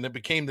stronger. And then it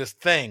became this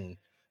thing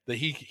that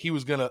he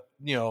was going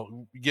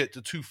to, get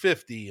to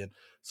 250. And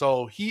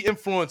so he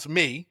influenced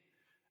me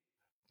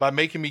by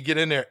making me get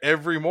in there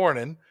every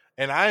morning.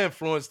 And I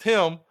influenced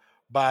him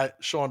by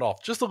showing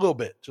off just a little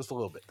bit.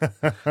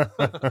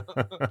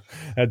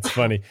 That's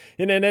funny.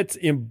 And then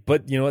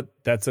but you know what?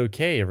 That's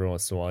okay every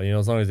once in a while,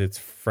 as long as it's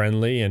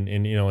friendly and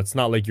it's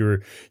not like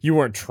you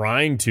weren't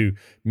trying to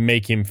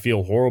make him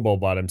feel horrible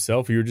about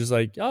himself. You were just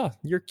like, oh,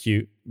 you're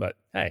cute, but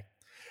hey.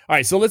 All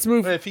right, so let's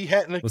move. If he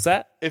hadn't, what's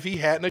that? If he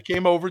hadn't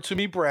came over to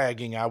me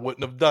bragging, I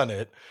wouldn't have done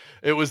it.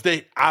 It was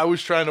I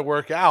was trying to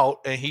work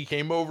out, and he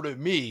came over to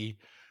me.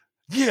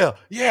 Yeah,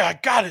 I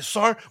got it,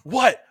 son.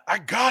 What? I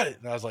got it.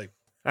 And I was like,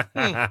 all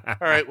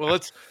right, well,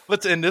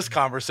 let's end this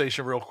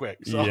conversation real quick.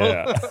 So.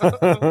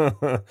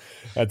 Yeah,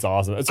 that's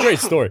awesome. That's a great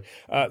story.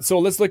 So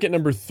let's look at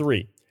number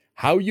 3.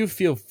 How you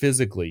feel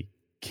physically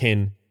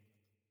can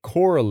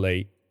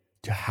correlate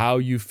to how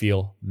you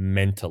feel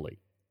mentally.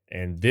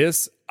 And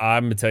this,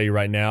 I'm going to tell you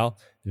right now,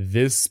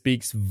 this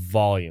speaks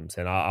volumes.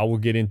 And I will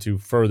get into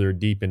further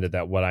deep into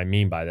that, what I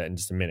mean by that in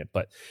just a minute.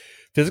 But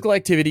physical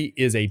activity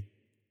is a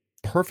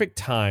perfect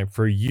time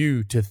for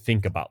you to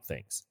think about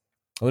things.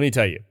 Let me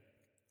tell you,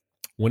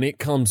 when it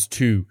comes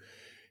to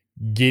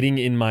getting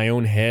in my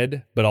own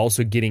head, but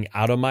also getting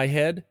out of my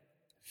head,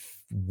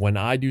 when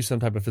I do some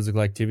type of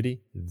physical activity,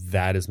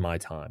 that is my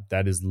time.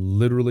 That is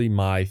literally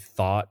my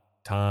thought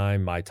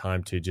time, my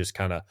time to just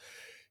kind of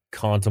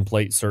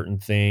contemplate certain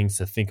things,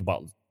 to think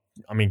about.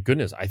 I mean,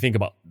 goodness, I think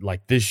about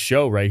like this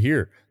show right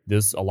here.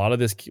 A lot of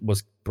this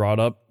was brought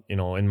up,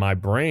 in my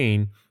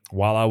brain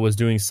while I was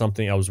doing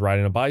something. I was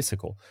riding a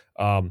bicycle.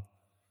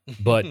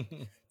 But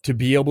to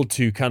be able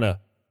to kind of,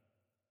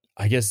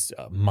 I guess,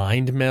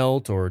 mind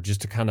melt, or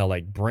just to kind of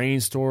like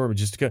brainstorm,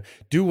 just to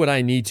do what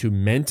I need to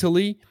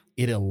mentally,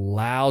 it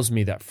allows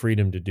me that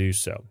freedom to do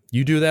so.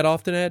 You do that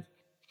often, Ed?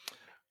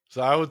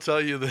 So I would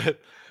tell you that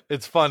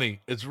it's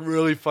funny. It's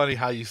really funny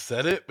how you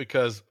said it,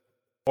 because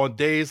on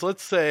days,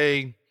 let's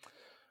say,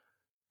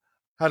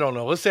 I don't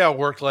know, let's say I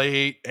worked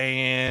late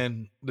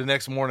and the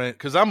next morning,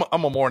 because I'm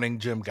a morning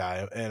gym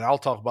guy, and I'll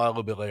talk about it a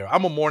little bit later.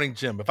 I'm a morning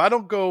gym. If I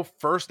don't go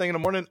first thing in the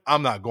morning,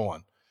 I'm not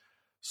going.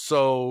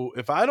 So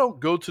if I don't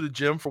go to the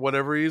gym for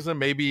whatever reason,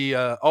 maybe,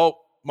 my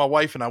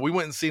wife and I, we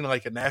went and seen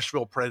like a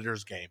Nashville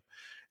Predators game,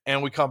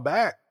 and we come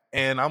back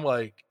and I'm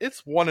like,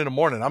 it's 1 a.m.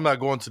 I'm not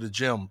going to the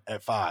gym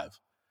at 5.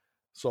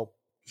 So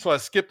I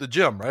skipped the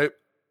gym, right?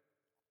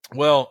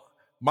 Well,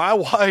 my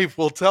wife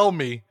will tell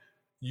me,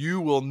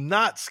 you will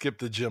not skip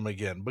the gym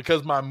again,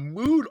 because my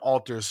mood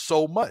alters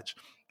so much.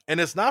 And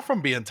it's not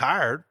from being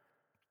tired.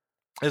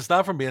 It's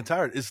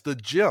the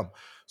gym.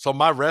 So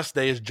my rest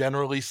day is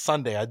generally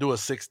Sunday. I do a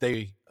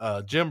 6-day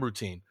gym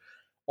routine.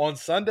 On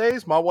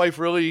Sundays, my wife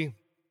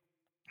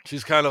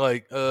she's kind of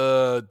like,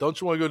 don't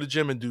you want to go to the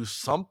gym and do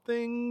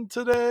something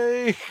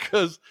today?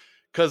 Because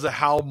of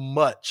how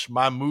much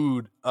my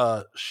mood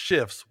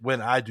shifts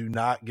when I do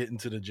not get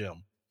into the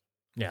gym.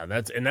 Yeah,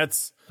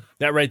 that's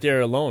that right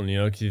there alone,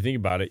 because you think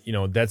about it,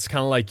 that's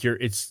kind of like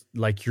it's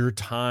like your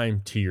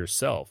time to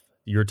yourself,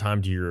 your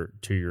time to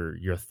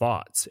your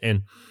thoughts.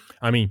 And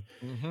I mean,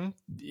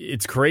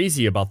 It's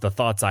crazy about the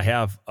thoughts I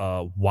have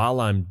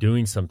while I'm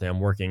doing something, I'm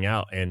working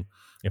out. And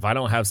if I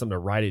don't have something to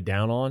write it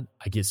down on,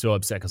 I get so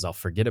upset because I'll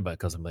forget about it,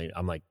 because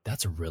I'm like,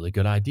 that's a really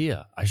good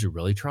idea. I should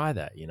really try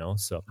that,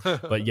 So,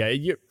 but yeah,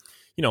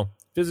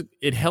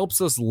 it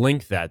helps us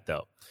link that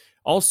though.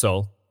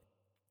 Also,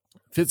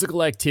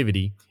 physical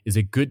activity is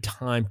a good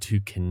time to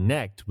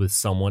connect with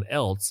someone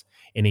else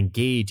and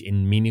engage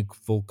in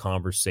meaningful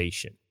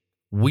conversation.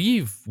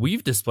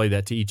 We've displayed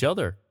that to each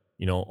other,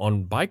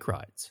 on bike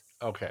rides.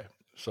 Okay.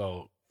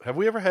 So have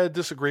we ever had a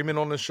disagreement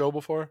on this show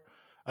before?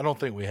 I don't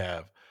think we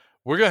have.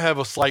 We're going to have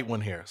a slight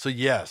one here. So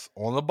yes,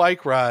 on the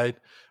bike ride,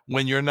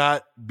 when you're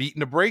not beating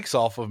the brakes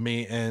off of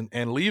me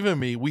and leaving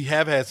me, we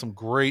have had some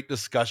great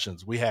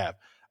discussions.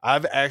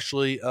 I've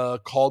actually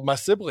called my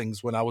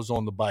siblings when I was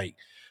on the bike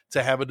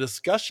to have a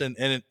discussion,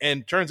 and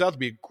it turns out to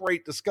be a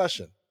great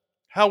discussion.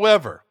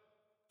 However,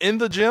 in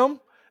the gym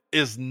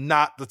is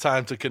not the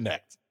time to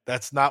connect.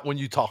 That's not when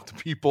you talk to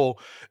people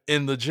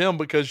in the gym,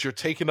 because you're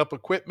taking up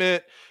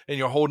equipment and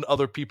you're holding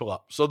other people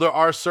up. So there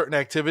are certain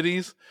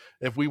activities.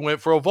 If we went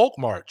for a Volk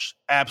March,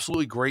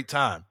 absolutely great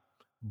time.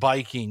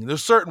 Biking,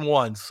 there's certain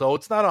ones. So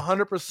it's not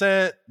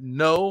 100%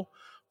 no,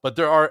 but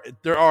there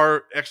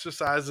are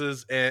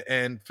exercises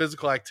and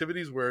physical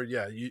activities where,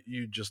 yeah,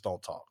 you just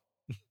don't talk.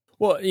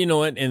 Well,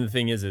 and the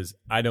thing is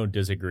I don't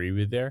disagree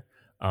with there.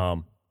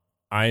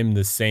 I'm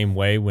the same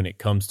way when it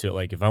comes to,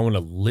 like, if I want to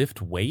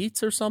lift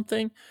weights or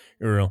something,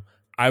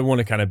 I want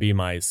to kind of be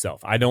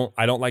myself. I don't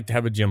like to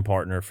have a gym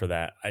partner for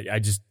that. I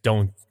just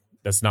don't.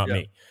 That's not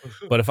me.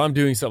 But if I'm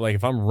doing something, like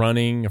if I'm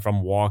running, if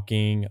I'm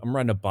walking, I'm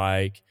riding a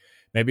bike,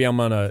 maybe I'm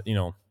on a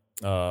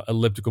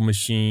elliptical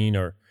machine,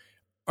 or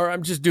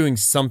I'm just doing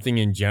something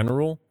in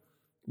general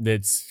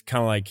that's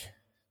kind of like,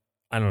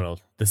 I don't know,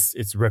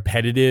 it's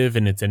repetitive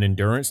and it's an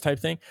endurance type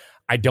thing.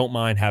 I don't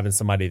mind having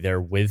somebody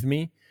there with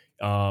me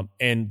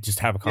and just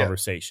have a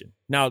conversation.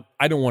 Yeah. Now,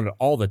 I don't want it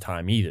all the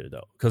time either,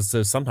 though,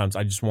 because sometimes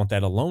I just want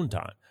that alone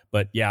time.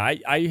 But yeah,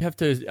 I have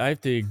to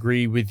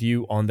agree with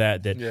you on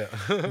that.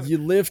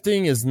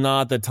 Lifting is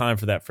not the time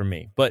for that for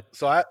me. But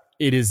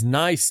it is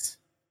nice.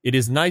 it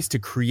is nice to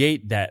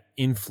create that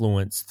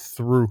influence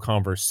through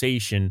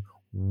conversation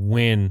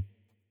when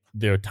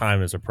their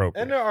time is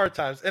appropriate. And there are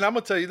times, and I'm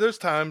gonna tell you, there's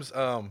times.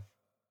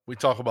 We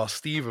talk about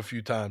Steve a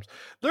few times.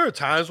 There are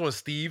times when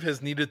Steve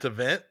has needed to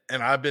vent,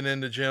 and I've been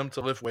in the gym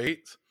to lift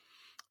weights,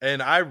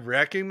 and I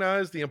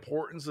recognize the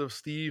importance of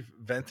Steve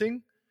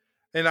venting,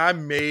 and I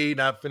may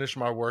not finish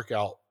my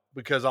workout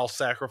because I'll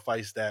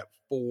sacrifice that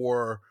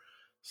for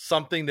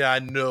something that I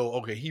know,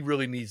 okay, he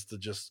really needs to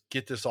just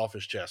get this off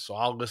his chest. So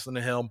I'll listen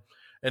to him.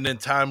 And then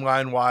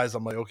timeline wise,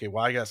 I'm like, okay,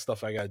 well, I got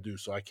stuff I got to do,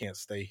 so I can't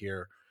stay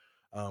here.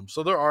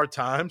 So there are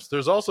times.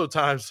 There's also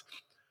times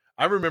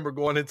I remember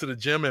going into the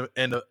gym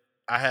and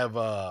I have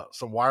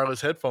some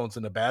wireless headphones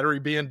and the battery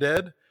being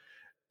dead.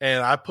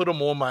 And I put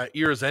them on my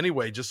ears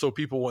anyway, just so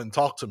people wouldn't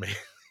talk to me.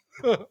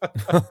 Because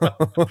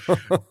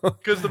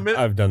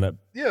I've done that.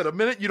 Yeah, the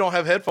minute you don't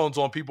have headphones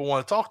on, people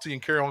want to talk to you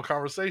and carry on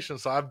conversation.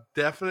 So I've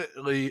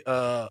definitely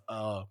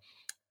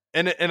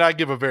and I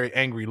give a very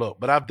angry look,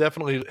 but I've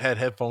definitely had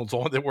headphones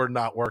on that were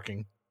not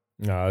working.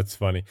 No, that's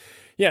funny.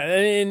 Yeah,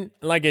 and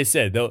like I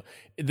said, though,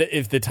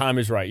 if the time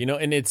is right,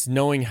 and it's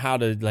knowing how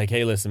to, like,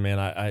 hey, listen, man,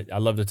 I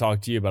love to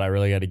talk to you, but I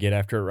really got to get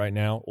after it right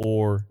now.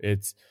 Or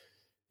it's,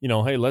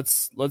 hey,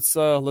 let's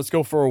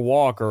go for a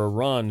walk or a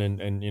run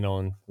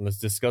and let's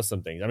discuss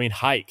some things. I mean,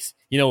 hikes.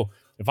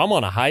 If I'm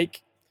on a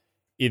hike,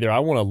 either I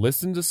want to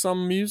listen to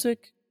some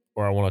music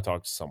or I want to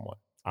talk to someone.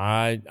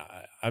 I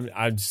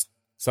just,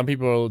 some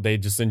people, they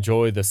just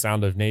enjoy the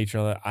sound of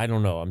nature. I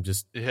don't know.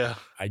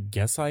 I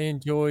guess I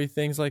enjoy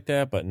things like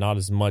that, but not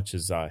as much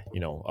as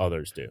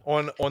others do.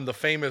 On the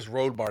famous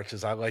road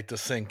marches, I like to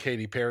sing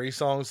Katy Perry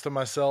songs to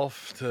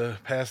myself to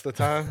pass the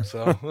time.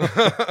 So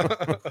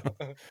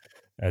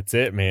that's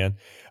it, man.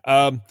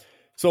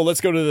 So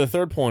let's go to the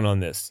third point on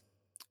this.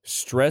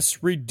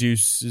 Stress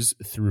reduces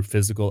through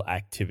physical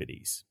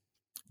activities.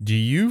 Do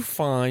you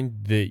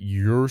find that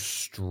your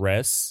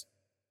stress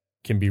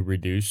can be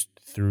reduced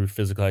through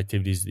physical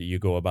activities that you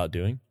go about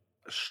doing?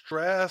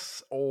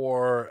 Stress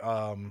or,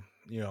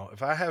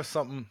 if I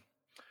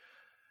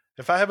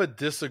have a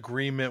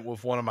disagreement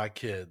with one of my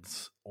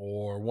kids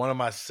or one of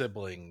my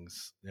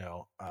siblings,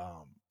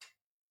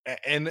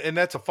 and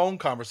that's a phone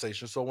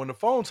conversation. So when the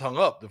phone's hung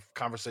up, the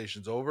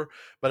conversation's over.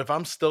 But if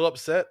I'm still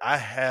upset, I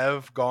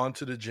have gone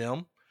to the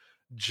gym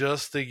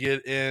just to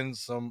get in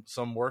some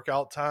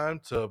workout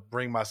time to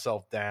bring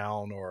myself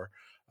down. Or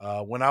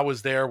when I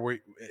was there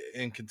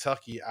in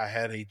Kentucky, I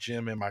had a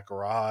gym in my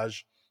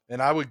garage,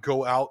 and I would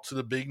go out to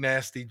the big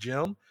nasty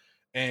gym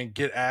and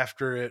get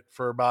after it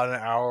for about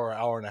an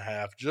hour and a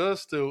half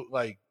just to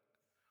like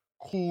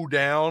cool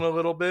down a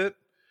little bit.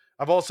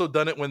 I've also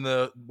done it when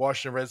the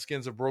Washington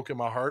Redskins have broken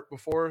my heart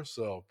before.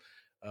 So,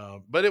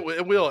 but it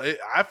will.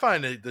 I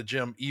find that the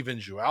gym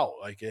evens you out.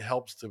 Like, it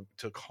helps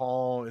to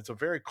calm. It's a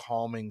very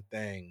calming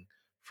thing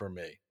for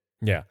me.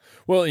 Yeah.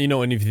 Well,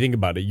 and if you think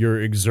about it,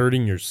 you're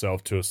exerting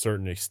yourself to a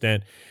certain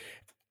extent.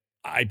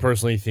 I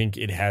personally think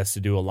it has to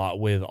do a lot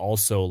with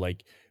also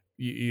like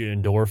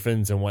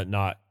endorphins and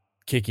whatnot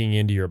kicking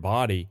into your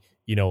body.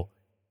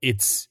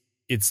 It's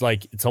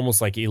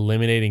almost like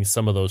eliminating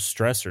some of those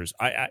stressors.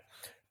 I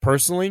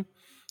personally,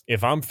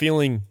 if I'm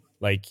feeling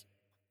like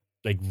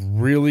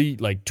really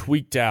like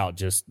tweaked out,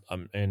 just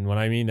and when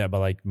I mean that, but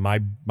like my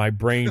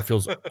brain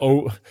feels I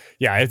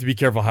have to be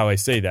careful how I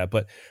say that,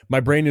 but my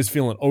brain is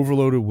feeling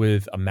overloaded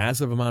with a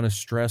massive amount of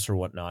stress or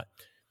whatnot,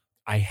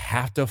 I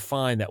have to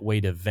find that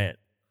way to vent.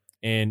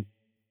 And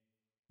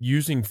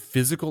using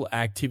physical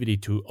activity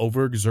to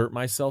overexert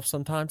myself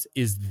sometimes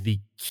is the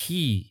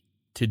key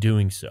to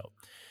doing so.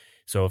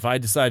 So if I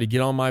decide to get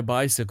on my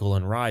bicycle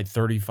and ride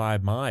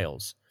 35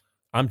 miles,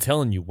 I'm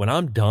telling you, when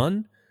I'm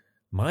done,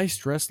 my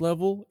stress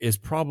level is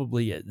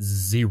probably at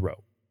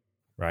 0,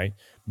 right?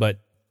 But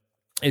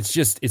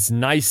it's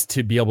nice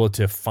to be able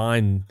to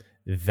find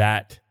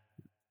that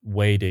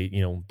way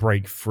to,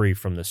 break free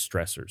from the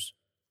stressors.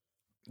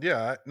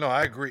 Yeah, no,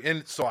 I agree.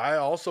 And so I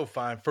also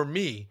find for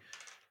me,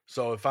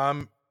 so if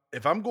I'm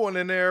going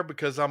in there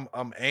because I'm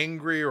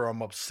angry or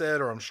I'm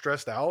upset or I'm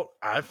stressed out,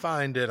 I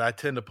find that I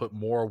tend to put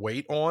more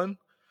weight on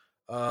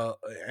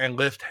and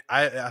lift.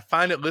 I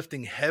find that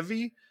lifting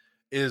heavy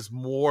is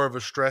more of a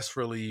stress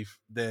relief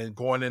than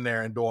going in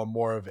there and doing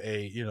more of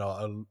a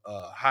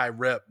high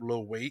rep,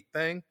 low weight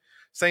thing.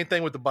 Same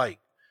thing with the bike.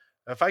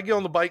 If I get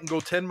on the bike and go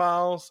 10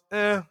 miles,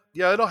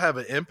 it'll have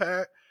an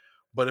impact.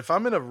 But if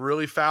I'm in a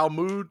really foul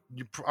mood,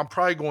 I'm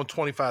probably going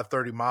 25,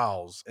 30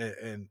 miles.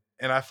 And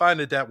I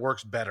find that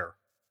works better.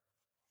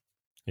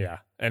 Yeah.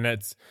 And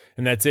that's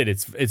it.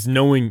 It's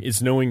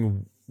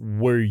knowing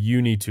where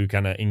you need to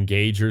kind of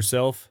engage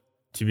yourself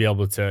to be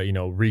able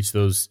to, reach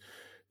those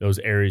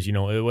areas,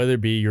 whether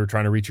it be you're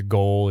trying to reach a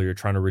goal or you're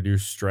trying to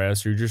reduce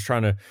stress or you're just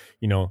trying to,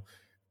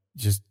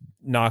 just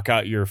knock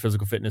out your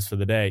physical fitness for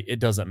the day. It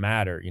doesn't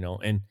matter,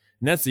 and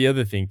that's the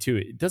other thing too.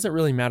 It doesn't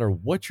really matter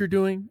what you're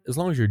doing as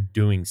long as you're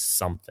doing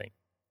something.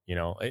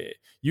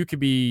 You could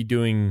be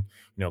doing,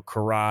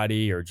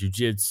 karate or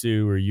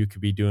jujitsu, or you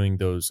could be doing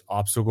those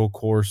obstacle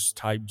course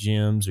type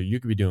gyms, or you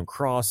could be doing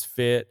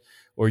CrossFit,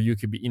 or you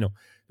could be,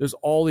 there's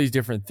all these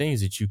different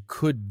things that you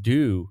could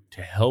do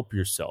to help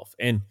yourself.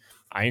 And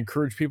I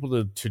encourage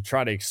people to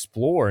try to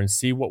explore and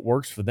see what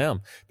works for them,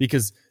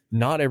 because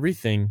not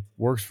everything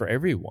works for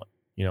everyone.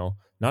 Not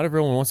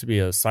everyone wants to be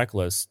a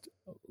cyclist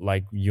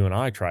like you and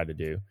I try to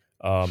do.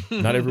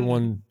 Not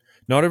everyone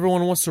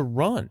wants to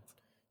run,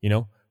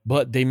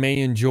 but they may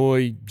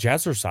enjoy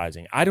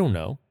jazzercising. I don't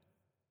know.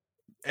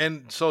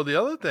 And so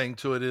the other thing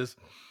to it is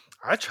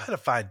I try to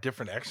find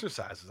different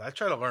exercises. I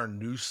try to learn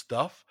new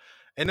stuff.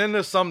 And then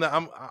there's some that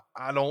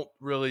I don't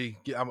really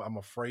get, I'm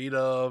afraid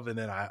of. And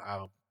then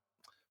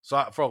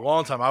for a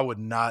long time, I would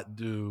not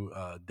do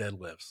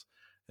deadlifts.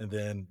 And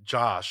then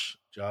Josh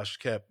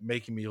kept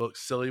making me look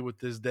silly with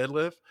this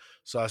deadlift.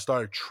 So I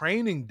started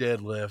training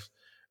deadlift,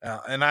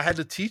 and I had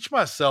to teach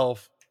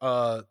myself,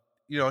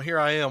 here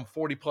I am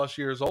 40 plus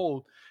years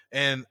old,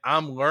 and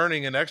I'm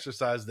learning an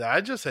exercise that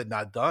I just had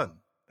not done.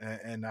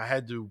 And I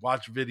had to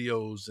watch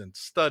videos and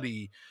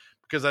study,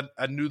 because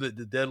I knew that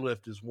the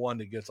deadlift is one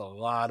that gets a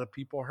lot of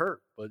people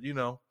hurt. But,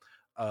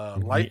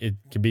 it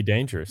can be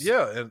dangerous.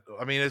 Yeah. And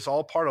I mean, it's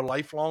all part of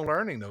lifelong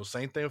learning, though.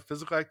 Same thing with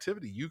physical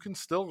activity. You can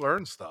still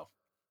learn stuff.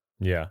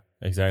 Yeah,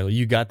 exactly.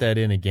 You got that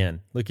in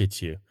again. Look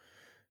at you.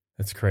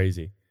 That's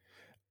crazy.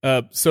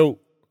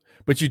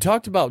 But you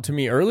talked about to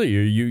me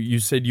earlier, you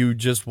said you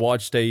just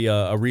watched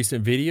a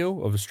recent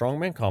video of a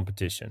strongman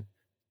competition.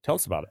 Tell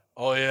us about it.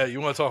 Oh, yeah.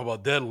 You want to talk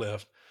about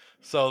deadlift.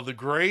 So the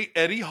great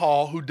Eddie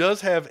Hall, who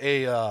does have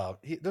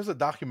there's a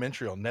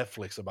documentary on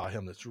Netflix about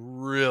him that's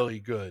really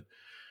good.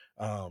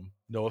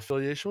 No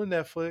affiliation with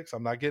Netflix.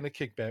 I'm not getting a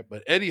kickback,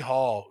 but Eddie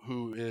Hall,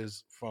 who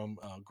is from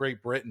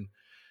Great Britain,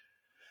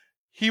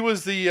 he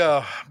was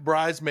the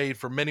bridesmaid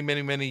for many,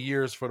 many, many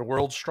years for the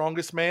world's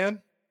strongest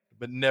man,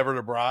 but never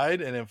the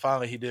bride. And then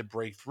finally he did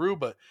break through.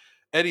 But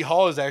Eddie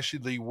Hall is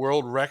actually the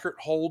world record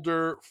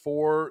holder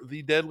for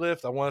the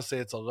deadlift. I want to say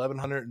it's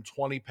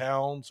 1,120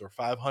 pounds or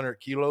 500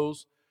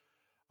 kilos.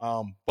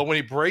 But when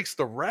he breaks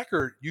the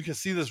record, you can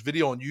see this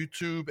video on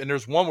YouTube, and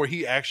there's one where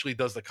he actually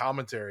does the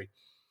commentary.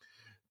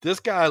 This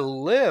guy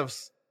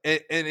lifts,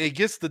 and it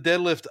gets the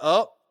deadlift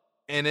up,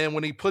 and then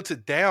when he puts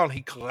it down,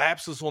 he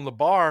collapses on the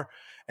bar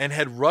and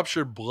had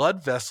ruptured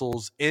blood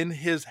vessels in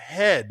his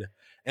head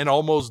and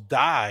almost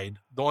died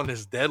doing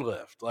his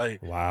deadlift.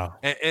 Like, wow.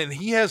 And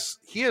he has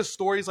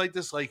stories like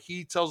this. Like,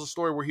 he tells a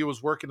story where he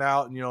was working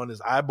out and, and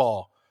his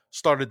eyeball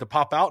started to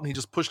pop out, and he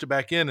just pushed it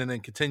back in and then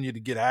continued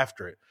to get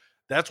after it.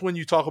 That's when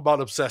you talk about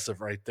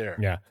obsessive right there.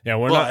 Yeah. Yeah.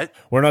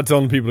 We're not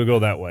telling people to go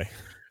that way.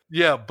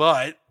 Yeah.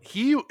 But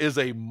he is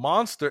a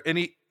monster.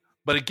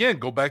 But again,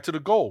 go back to the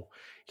goal.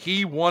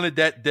 He wanted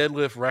that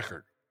deadlift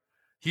record.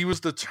 He was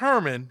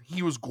determined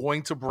he was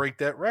going to break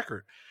that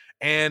record.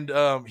 And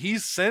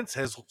he's since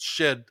has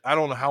shed, I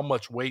don't know how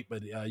much weight,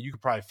 but you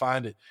could probably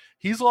find it.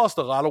 He's lost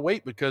a lot of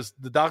weight because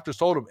the doctors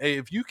told him, hey,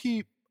 if you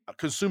keep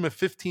consuming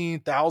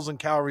 15,000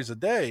 calories a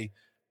day,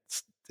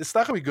 it's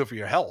not going to be good for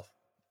your health.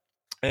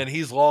 And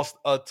he's lost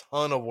a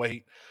ton of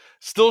weight.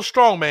 Still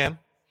strong, man.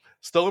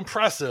 Still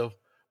impressive.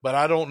 But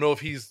I don't know if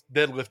he's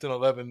deadlifting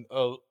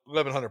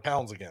 1,100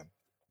 pounds again.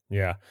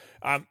 Yeah.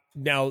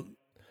 Now,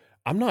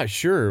 I'm not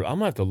sure. I'm going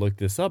to have to look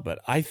this up. But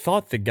I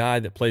thought the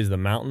guy that plays the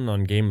Mountain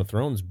on Game of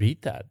Thrones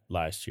beat that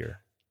last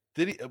year.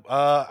 Did he?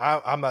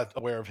 I'm not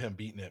aware of him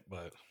beating it,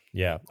 but...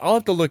 Yeah, I'll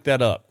have to look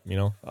that up,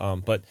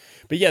 but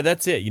yeah,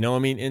 that's it.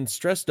 And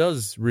stress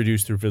does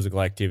reduce through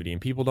physical activity, and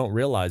people don't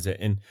realize it.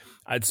 And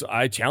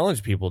I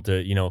challenge people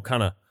to,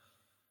 kind of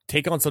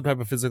take on some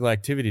type of physical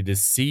activity to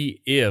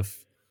see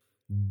if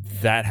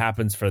that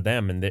happens for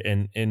them,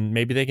 and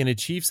maybe they can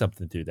achieve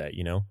something through that.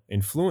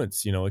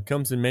 Influence. It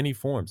comes in many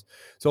forms.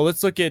 So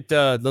let's look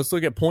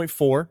at point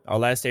 4, our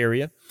last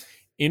area.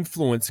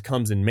 Influence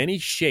comes in many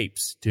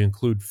shapes to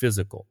include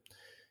physical.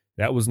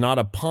 That was not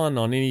a pun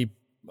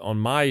on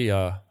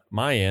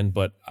my end,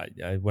 but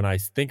I when I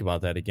think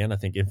about that again, I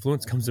think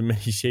influence comes in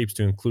many shapes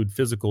to include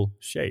physical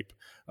shape.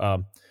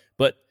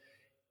 But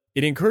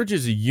it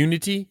encourages a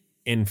unity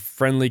and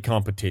friendly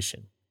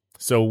competition.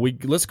 So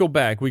let's go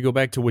back. We go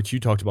back to what you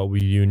talked about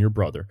with you and your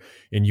brother,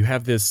 and you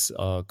have this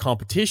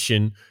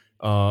competition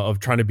of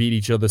trying to beat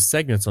each other's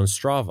segments on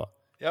Strava.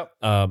 Yep.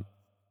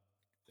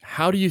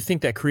 How do you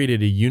think that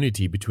created a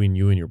unity between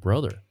you and your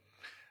brother?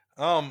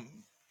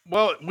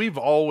 Well, we've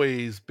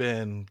always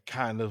been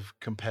kind of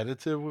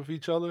competitive with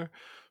each other.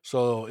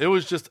 So it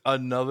was just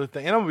another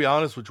thing. And I'm going to be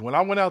honest with you. When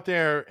I went out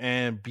there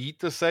and beat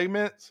the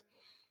segments,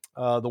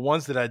 the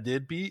ones that I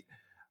did beat,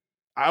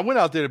 I went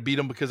out there to beat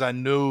him because I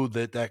knew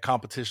that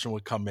competition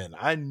would come in.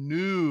 I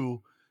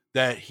knew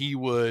that he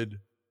would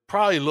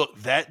probably look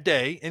that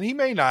day, and he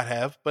may not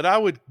have, but I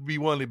would be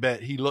willing to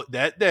bet he looked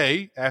that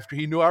day after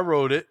he knew I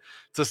rode it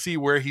to see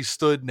where he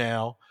stood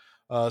now.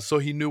 So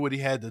he knew what he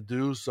had to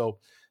do. So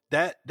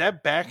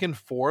that back and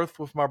forth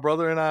with my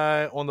brother and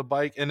I on the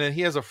bike. And then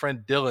he has a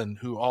friend, Dylan,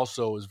 who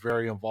also is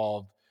very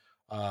involved,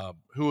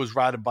 who was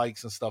riding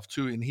bikes and stuff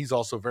too. And he's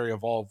also very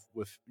involved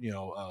with,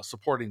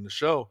 supporting the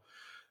show.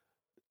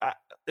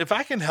 If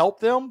I can help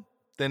them,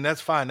 then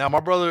that's fine. Now my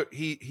brother,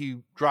 he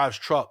drives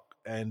truck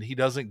and he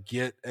doesn't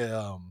get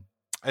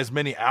as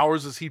many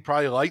hours as he'd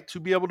probably like to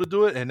be able to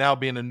do it. And now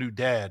being a new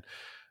dad,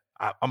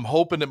 I'm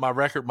hoping that my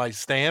record might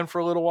stand for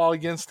a little while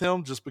against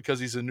him just because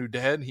he's a new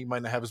dad and he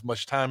might not have as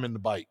much time in the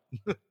bike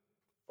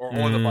or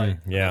on the bike.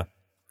 Yeah,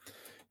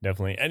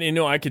 definitely. And,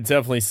 I could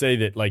definitely say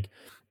that, like,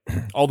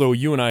 although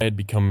you and I had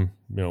become,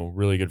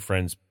 really good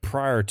friends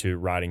prior to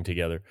riding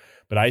together,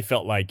 but I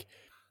felt like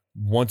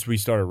once we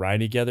started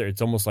riding together,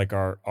 it's almost like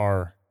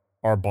our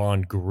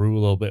bond grew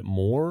a little bit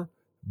more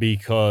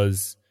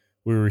because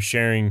we were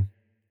sharing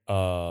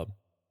a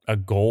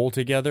goal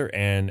together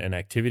and an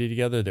activity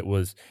together that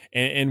was,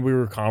 and we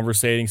were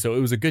conversating. So it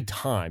was a good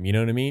time, you know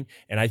what I mean?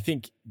 And I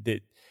think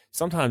that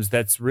sometimes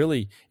that's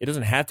really, it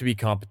doesn't have to be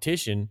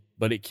competition,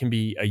 but it can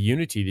be a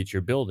unity that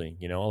you're building,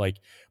 like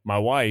my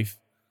wife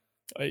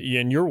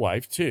and your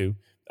wife too.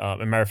 As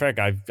a matter of fact,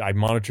 I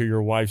monitor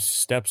your wife's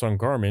steps on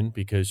Garmin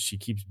because she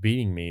keeps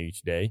beating me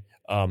each day.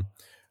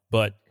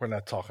 But we're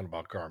not talking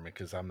about Garmin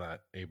because I'm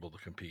not able to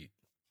compete.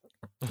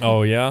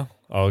 Oh yeah,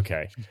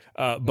 okay.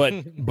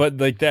 But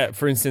like that,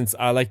 for instance,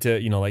 I like to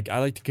I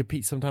like to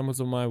compete sometimes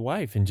with my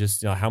wife and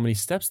just how many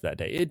steps that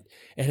day.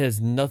 It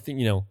has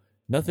nothing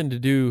nothing to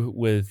do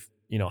with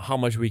how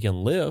much we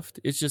can lift.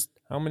 It's just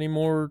how many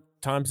more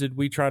times did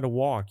we try to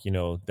walk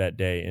that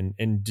day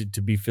and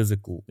to be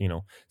physical.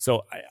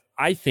 So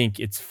I think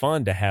it's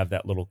fun to have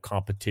that little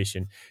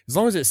competition as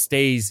long as it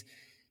stays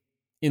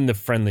in the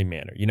friendly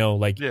manner.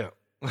 Yeah.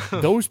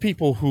 Those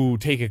people who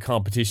take a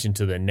competition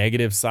to the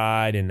negative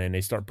side and then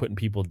they start putting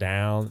people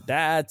down,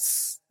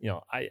 that's,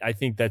 I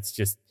think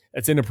that's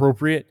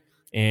inappropriate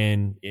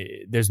and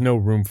there's no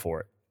room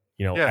for it,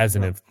 as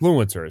an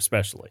influencer,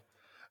 especially.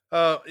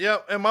 Yeah.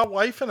 And my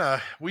wife and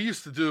I, we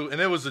used to do,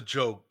 and it was a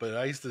joke, but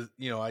I used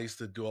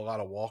to do a lot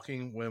of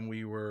walking when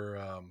we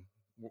were,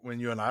 when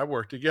you and I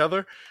worked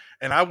together,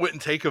 and I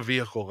wouldn't take a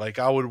vehicle. Like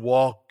I would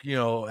walk,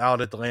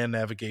 out at the land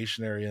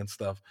navigation area and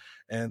stuff.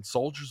 And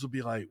soldiers would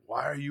be like,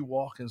 why are you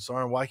walking,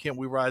 Soren? Why can't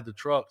we ride the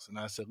trucks? And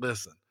I said,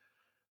 listen,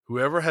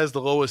 whoever has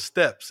the lowest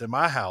steps in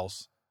my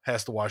house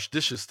has to wash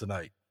dishes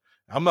tonight.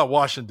 I'm not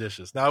washing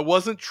dishes. Now, it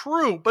wasn't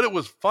true, but it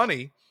was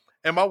funny.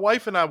 And my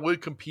wife and I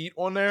would compete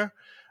on there.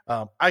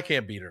 I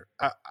can't beat her.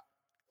 I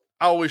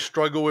always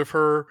struggle with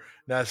her.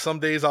 Now, some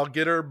days I'll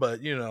get her,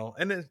 but,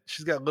 and then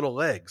she's got little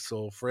legs.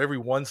 So for every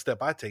one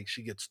step I take,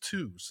 she gets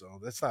two.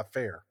 So that's not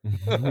fair.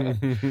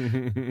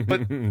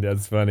 But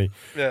that's funny.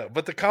 Yeah.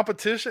 But the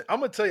competition, I'm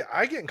going to tell you,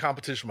 I get in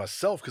competition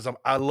myself because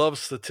I love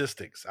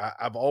statistics.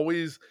 I've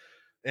always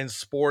in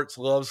sports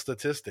loved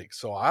statistics.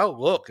 So I'll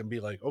look and be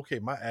like, okay,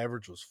 my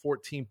average was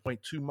 14.2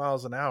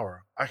 miles an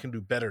hour. I can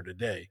do better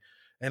today.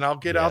 And I'll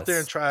get out there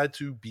and try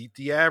to beat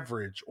the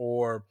average.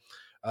 Or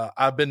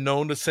I've been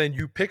known to send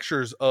you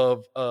pictures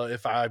of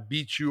if I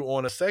beat you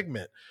on a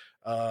segment,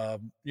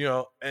 and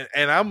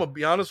I'm going to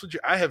be honest with you.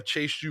 I have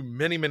chased you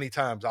many, many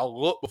times.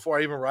 I'll look before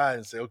I even ride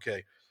and say,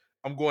 okay,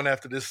 I'm going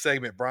after this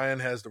segment. Brian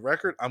has the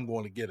record. I'm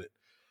going to get it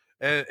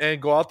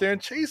and go out there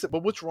and chase it.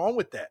 But what's wrong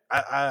with that?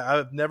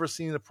 I've never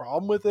seen a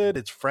problem with it.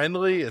 It's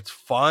friendly. It's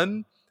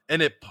fun.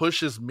 And it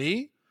pushes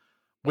me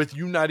with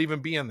you not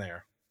even being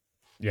there.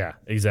 Yeah,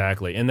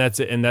 exactly. And that's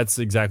it. And that's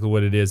exactly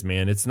what it is,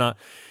 man. It's not,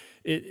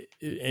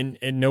 and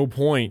at no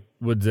point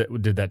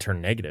did that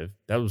turn negative.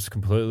 That was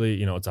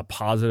completely, it's a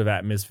positive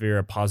atmosphere,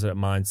 a positive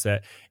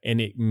mindset, and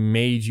it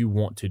made you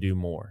want to do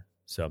more.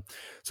 So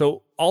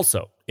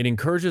also it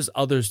encourages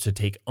others to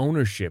take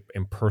ownership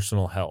in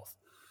personal health.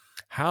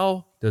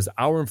 How does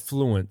our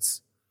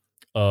influence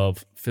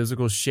of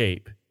physical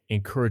shape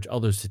encourage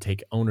others to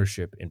take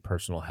ownership in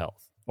personal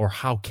health? Or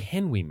how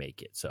can we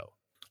make it so?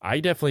 I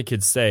definitely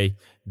could say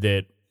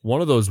that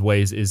one of those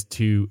ways is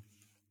to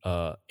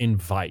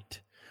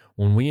invite.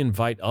 When we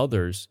invite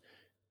others,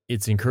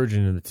 it's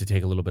encouraging them to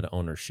take a little bit of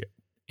ownership.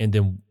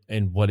 And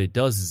what it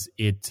does is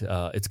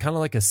it's kind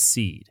of like a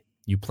seed.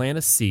 You plant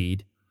a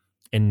seed,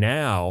 and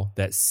now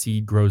that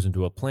seed grows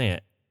into a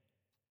plant,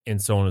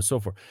 and so on and so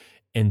forth.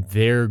 And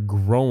they're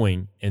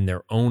growing in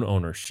their own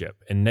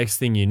ownership. And next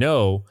thing you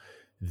know,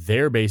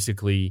 they're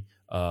basically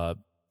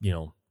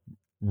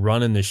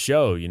running the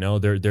show.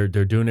 They're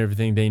doing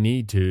everything they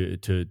need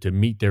to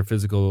meet their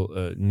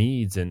physical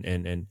needs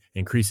and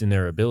increasing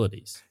their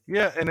abilities.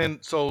 Yeah, and then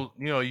so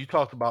you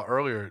talked about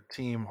earlier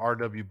Team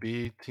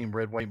RWB, Team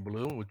Red, White, and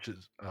Blue, which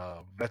is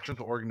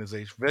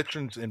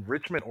Veterans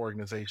Enrichment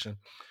Organization,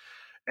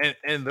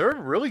 and they're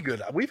really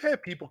good. We've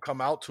had people come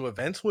out to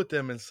events with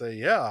them and say,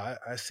 "Yeah,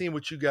 I seen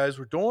what you guys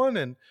were doing,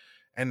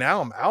 and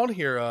now I'm out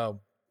here."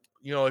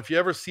 If you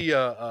ever see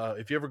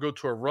if you ever go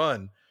to a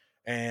run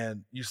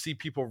and you see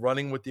people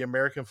running with the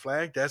American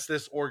flag, that's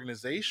this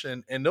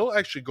organization, and they'll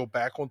actually go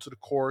back onto the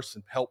course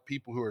and help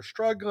people who are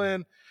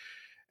struggling.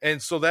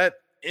 And so that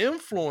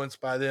influence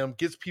by them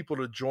gets people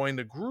to join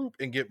the group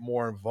and get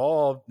more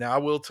involved. Now, I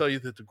will tell you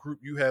that the group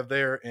you have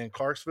there in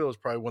Clarksville is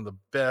probably one of the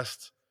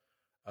best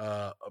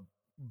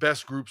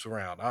groups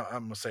around. I'm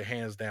going to say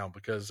hands down,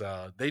 because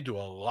they do a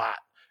lot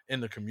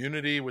in the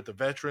community with the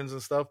veterans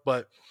and stuff,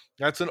 but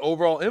that's an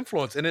overall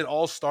influence. And it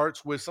all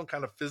starts with some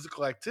kind of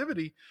physical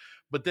activity,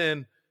 but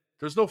then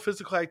there's no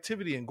physical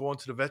activity in going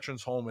to the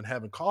veterans home and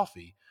having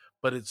coffee.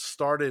 but it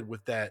started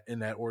with that in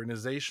that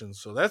organization.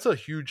 So that's a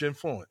huge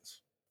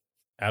influence.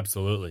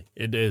 Absolutely.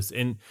 It is.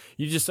 And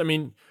I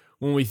mean,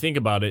 when we think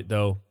about it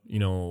though,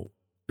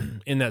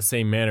 in that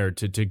same manner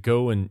to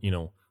go and,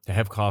 to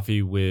have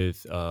coffee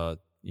with,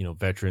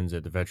 veterans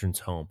at the veterans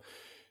home,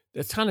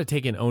 that's kind of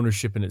taking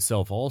ownership in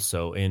itself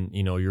also. And,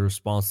 your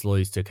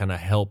responsibility is to kind of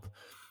help,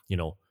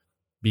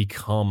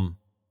 become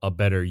a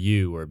better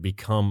you or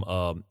become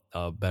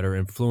a better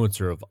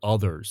influencer of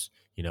others,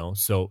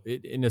 So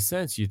in a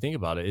sense, you think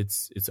about it,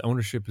 it's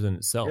ownership in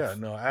itself. Yeah,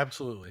 no,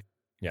 absolutely.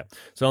 Yeah.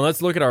 So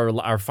let's look at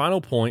our final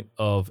point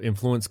of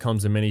influence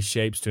comes in many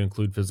shapes to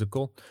include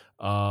physical,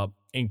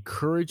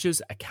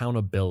 encourages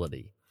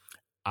accountability.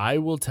 I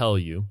will tell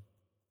you,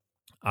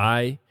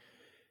 I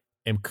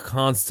am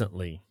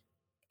constantly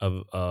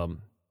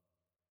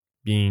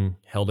being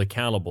held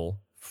accountable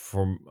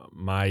for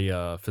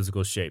my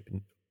physical shape.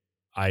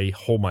 I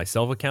hold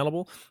myself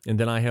accountable, and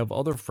then I have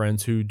other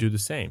friends who do the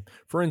same.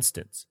 For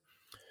instance,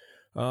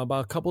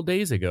 about a couple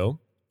days ago,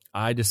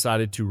 I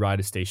decided to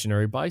ride a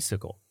stationary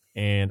bicycle.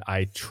 And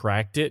I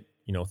tracked it,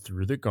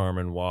 through the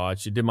Garmin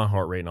watch. It did my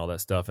heart rate and all that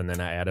stuff. And then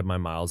I added my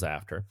miles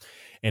after.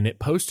 And it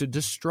posted to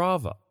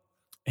Strava.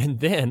 And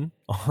then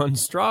on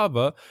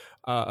Strava,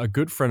 a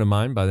good friend of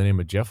mine by the name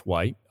of Jeff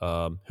White,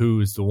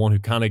 who is the one who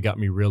kind of got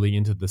me really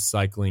into the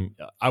cycling.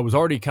 I was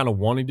already kind of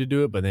wanting to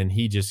do it, but then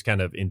he just kind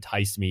of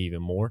enticed me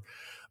even more.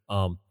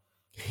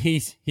 He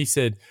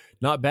said,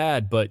 not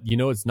bad, but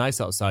it's nice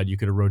outside. You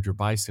could have rode your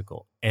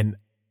bicycle. And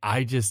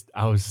I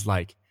was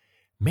like,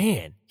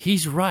 man,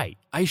 he's right.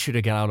 I should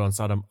have got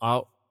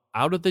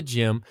out of the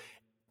gym,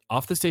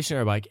 off the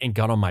stationary bike, and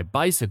got on my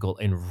bicycle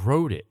and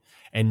rode it.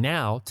 And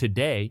now,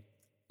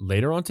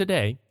 later on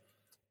today,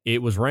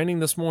 it was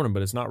raining this morning,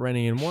 but it's not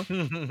raining anymore.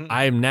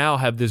 I now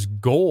have this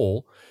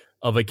goal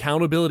of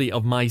accountability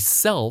of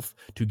myself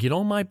to get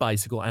on my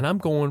bicycle, and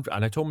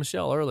I told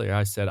Michelle earlier,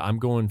 I said, I'm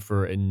going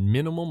for a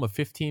minimum of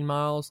 15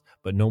 miles,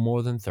 but no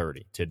more than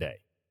 30 today.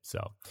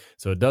 So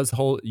it does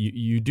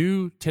you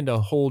do tend to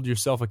hold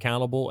yourself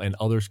accountable, and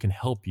others can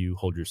help you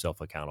hold yourself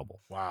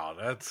accountable. Wow.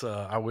 That's,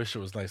 I wish it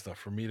was nice enough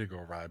for me to go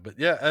ride, but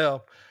yeah.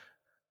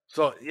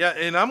 So yeah.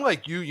 And I'm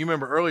like you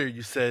remember earlier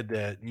you said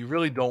that you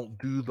really don't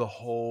do the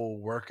whole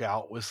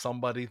workout with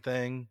somebody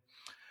thing.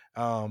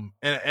 And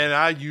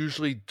I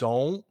usually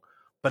don't,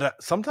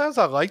 but sometimes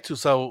I like to.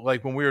 So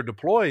like when we were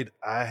deployed,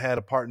 I had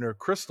a partner,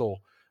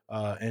 Crystal,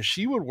 and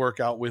she would work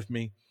out with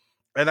me.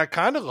 And I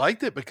kind of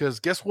liked it because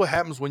guess what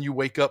happens when you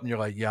wake up and you're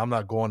like, yeah, I'm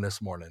not going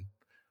this morning.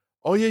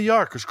 Oh yeah, you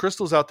are, because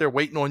Crystal's out there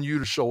waiting on you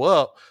to show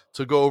up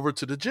to go over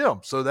to the gym.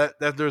 So that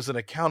there's an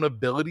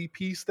accountability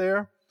piece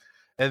there.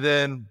 And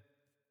then,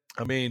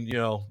 I mean,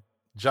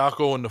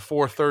 Jocko and the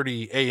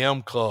 4:30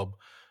 a.m. club,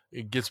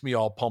 it gets me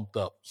all pumped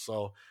up.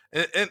 So,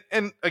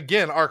 and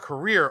again, our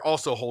career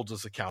also holds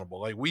us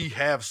accountable. Like we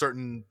have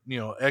certain,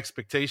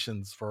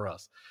 expectations for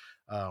us.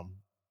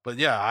 But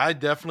yeah, I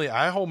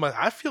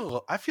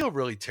feel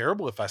really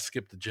terrible if I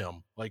skip the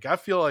gym. Like I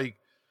feel like,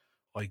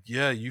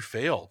 yeah, you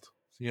failed,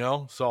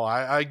 So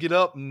I get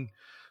up and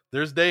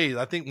there's days.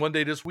 I think one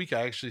day this week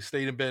I actually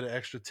stayed in bed an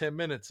extra 10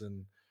 minutes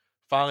and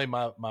finally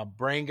my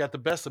brain got the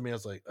best of me. I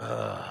was like,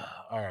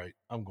 all right,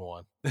 I'm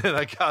going. And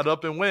I got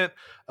up and went.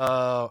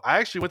 I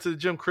actually went to the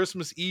gym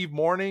Christmas Eve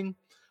morning.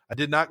 I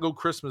did not go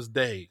Christmas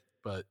Day,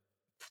 but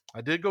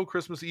I did go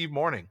Christmas Eve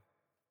morning.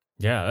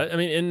 Yeah, I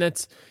mean, and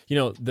that's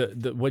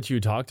the what you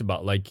talked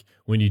about, like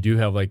when you do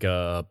have like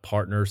a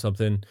partner or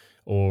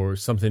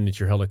something that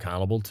you're held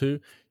accountable to,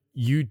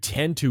 you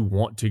tend to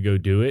want to go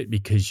do it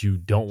because you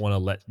don't want to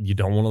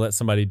let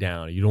somebody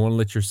down, you don't want to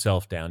let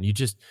yourself down.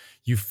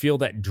 You feel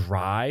that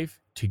drive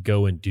to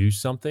go and do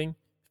something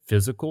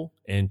physical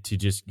and to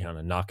just kind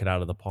of knock it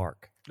out of the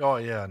park. Oh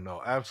yeah,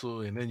 no,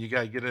 absolutely. And then you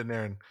got to get in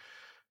there and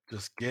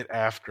just get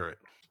after it.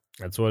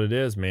 That's what it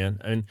is, man.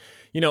 And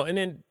and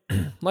then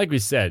like we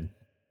said,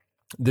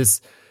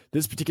 this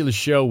particular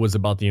show was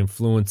about the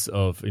influence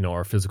of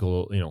our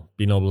physical,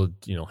 being able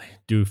to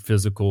do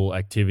physical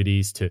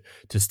activities to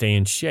stay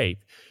in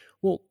shape.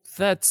 Well,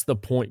 that's the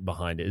point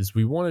behind it. Is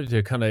we wanted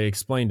to kind of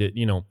explain that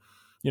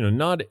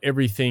not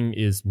everything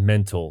is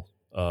mental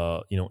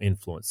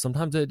influence.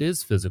 Sometimes it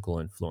is physical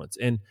influence,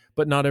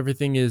 but not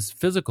everything is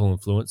physical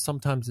influence.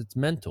 Sometimes it's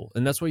mental,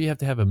 and that's why you have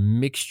to have a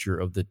mixture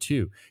of the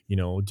two.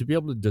 To be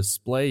able to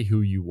display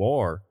who you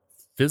are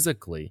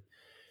physically,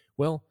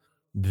 well,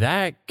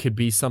 that could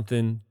be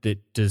something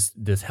that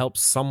just helps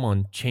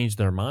someone change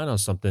their mind on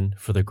something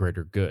for the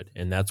greater good.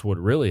 And that's what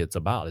really it's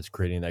about, is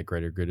creating that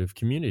greater good of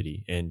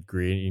community and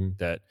creating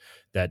that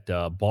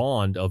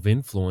bond of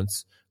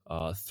influence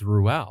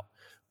throughout.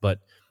 But,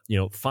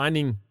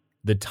 finding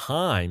the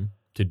time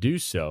to do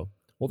so,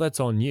 well, that's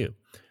on you.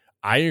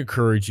 I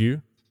encourage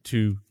you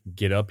to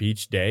get up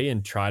each day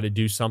and try to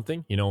do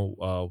something.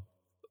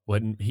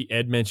 What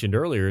Ed mentioned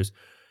earlier is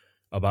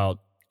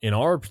about, in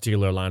our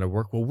particular line of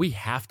work, well, we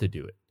have to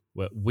do it.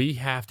 We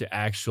have to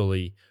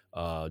actually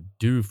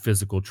do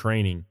physical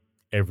training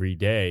every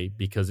day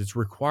because it's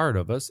required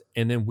of us,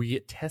 and then we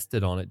get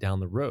tested on it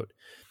down the road.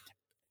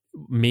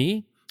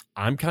 Me,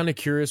 I'm kind of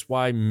curious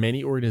why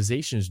many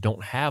organizations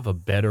don't have a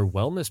better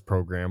wellness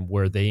program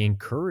where they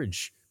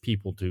encourage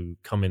people to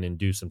come in and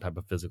do some type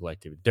of physical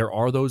activity. There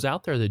are those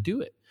out there that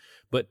do it,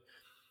 but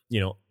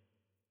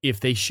if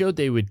they showed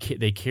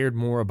they cared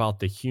more about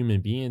the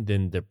human being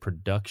than the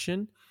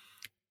production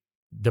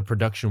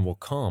will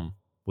come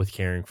with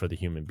caring for the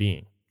human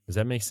being. Does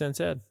that make sense,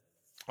 Ed?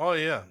 Oh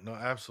yeah, no,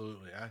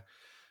 absolutely.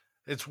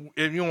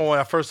 When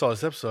I first saw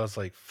this episode, I was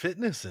like,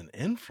 fitness and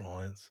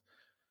influence.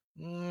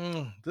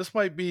 This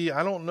might be,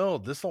 I don't know.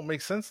 This don't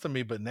make sense to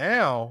me. But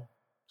now,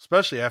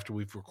 especially after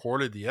we've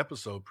recorded the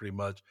episode pretty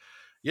much,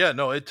 yeah,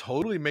 no, it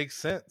totally makes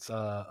sense.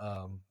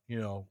 How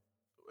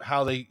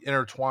they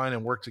intertwine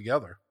and work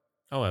together.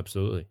 Oh,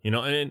 absolutely.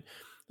 And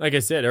like I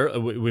said,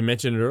 we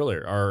mentioned it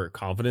earlier, our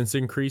confidence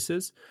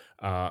increases,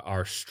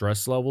 our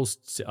stress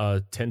levels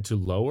tend to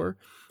lower,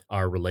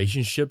 our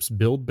relationships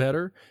build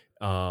better,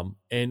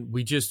 and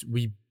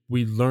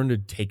we learn to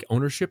take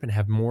ownership and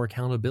have more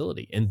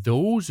accountability. And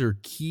those are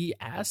key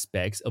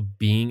aspects of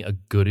being a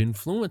good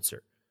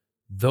influencer.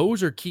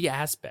 Those are key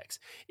aspects.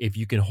 If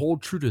you can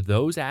hold true to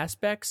those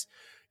aspects,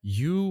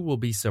 you will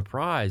be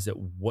surprised at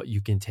what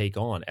you can take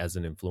on as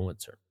an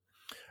influencer.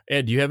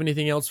 Ed, do you have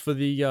anything else for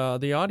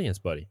the audience,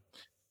 buddy?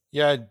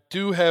 Yeah, I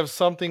do have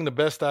something. The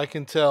best I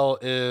can tell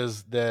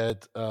is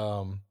that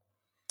the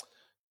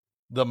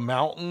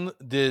Mountain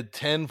did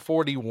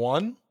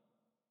 1041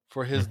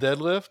 for his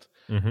deadlift,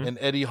 and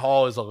Eddie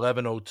Hall is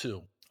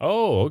 1102.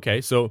 Oh, okay.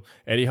 So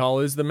Eddie Hall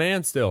is the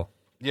man still.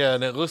 Yeah,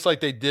 and it looks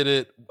like they did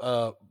it.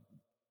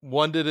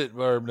 One did it,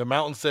 or the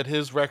Mountain set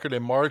his record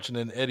in March, and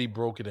then Eddie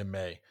broke it in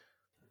May.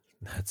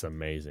 That's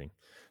amazing.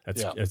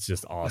 That's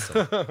just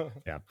awesome.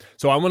 Yeah.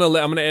 So I want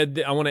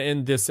to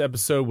end this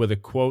episode with a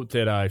quote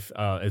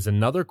that is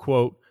another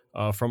quote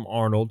from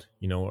Arnold.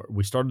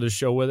 We started the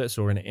show with it,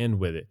 so we're going to end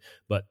with it.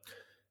 But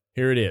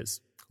here it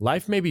is.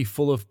 Life may be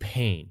full of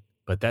pain,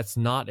 but that's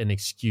not an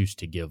excuse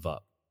to give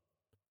up.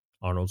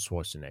 Arnold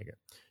Schwarzenegger.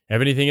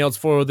 Have anything else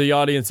for the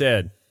audience,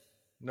 Ed?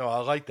 No, I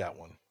like that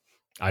one.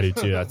 I do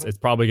too. It's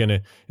probably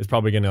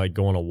gonna like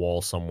go on a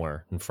wall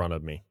somewhere in front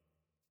of me.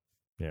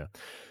 Yeah.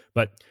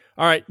 But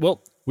all right.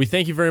 Well, we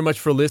thank you very much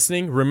for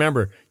listening.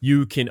 Remember,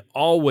 you can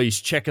always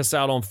check us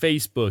out on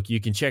Facebook.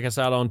 You can check us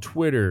out on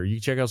Twitter. You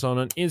can check us out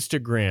on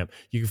Instagram.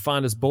 You can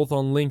find us both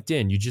on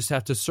LinkedIn. You just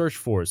have to search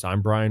for us.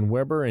 I'm Brian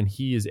Weber, and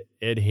he is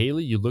Ed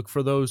Haley. You look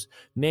for those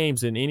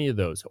names in any of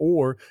those.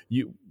 Or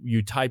you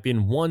type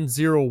in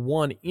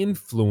 101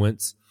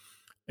 Influence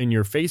in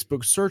your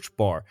Facebook search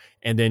bar,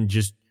 and then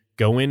just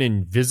go in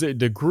and visit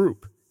the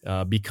group.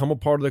 Become a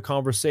part of the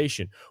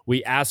conversation.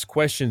 We ask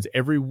questions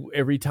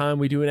every time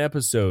we do an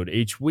episode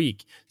each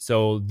week.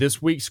 So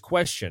this week's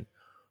question: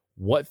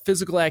 what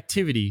physical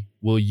activity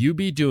will you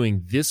be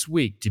doing this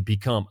week to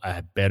become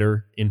a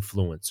better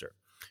influencer?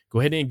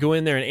 Go ahead and go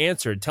in there and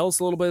answer it. Tell us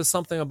a little bit of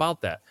something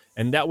about that.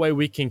 And that way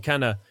we can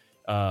kind of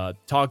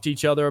talk to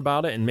each other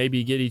about it and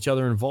maybe get each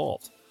other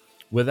involved.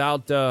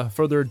 Without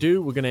further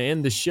ado, we're going to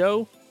end the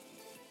show.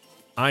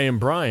 I am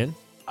Brian.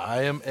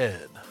 I am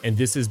Ed. And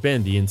this has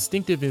been the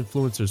Instinctive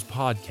Influencers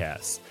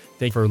Podcast.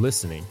 Thank you for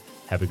listening.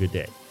 Have a good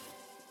day.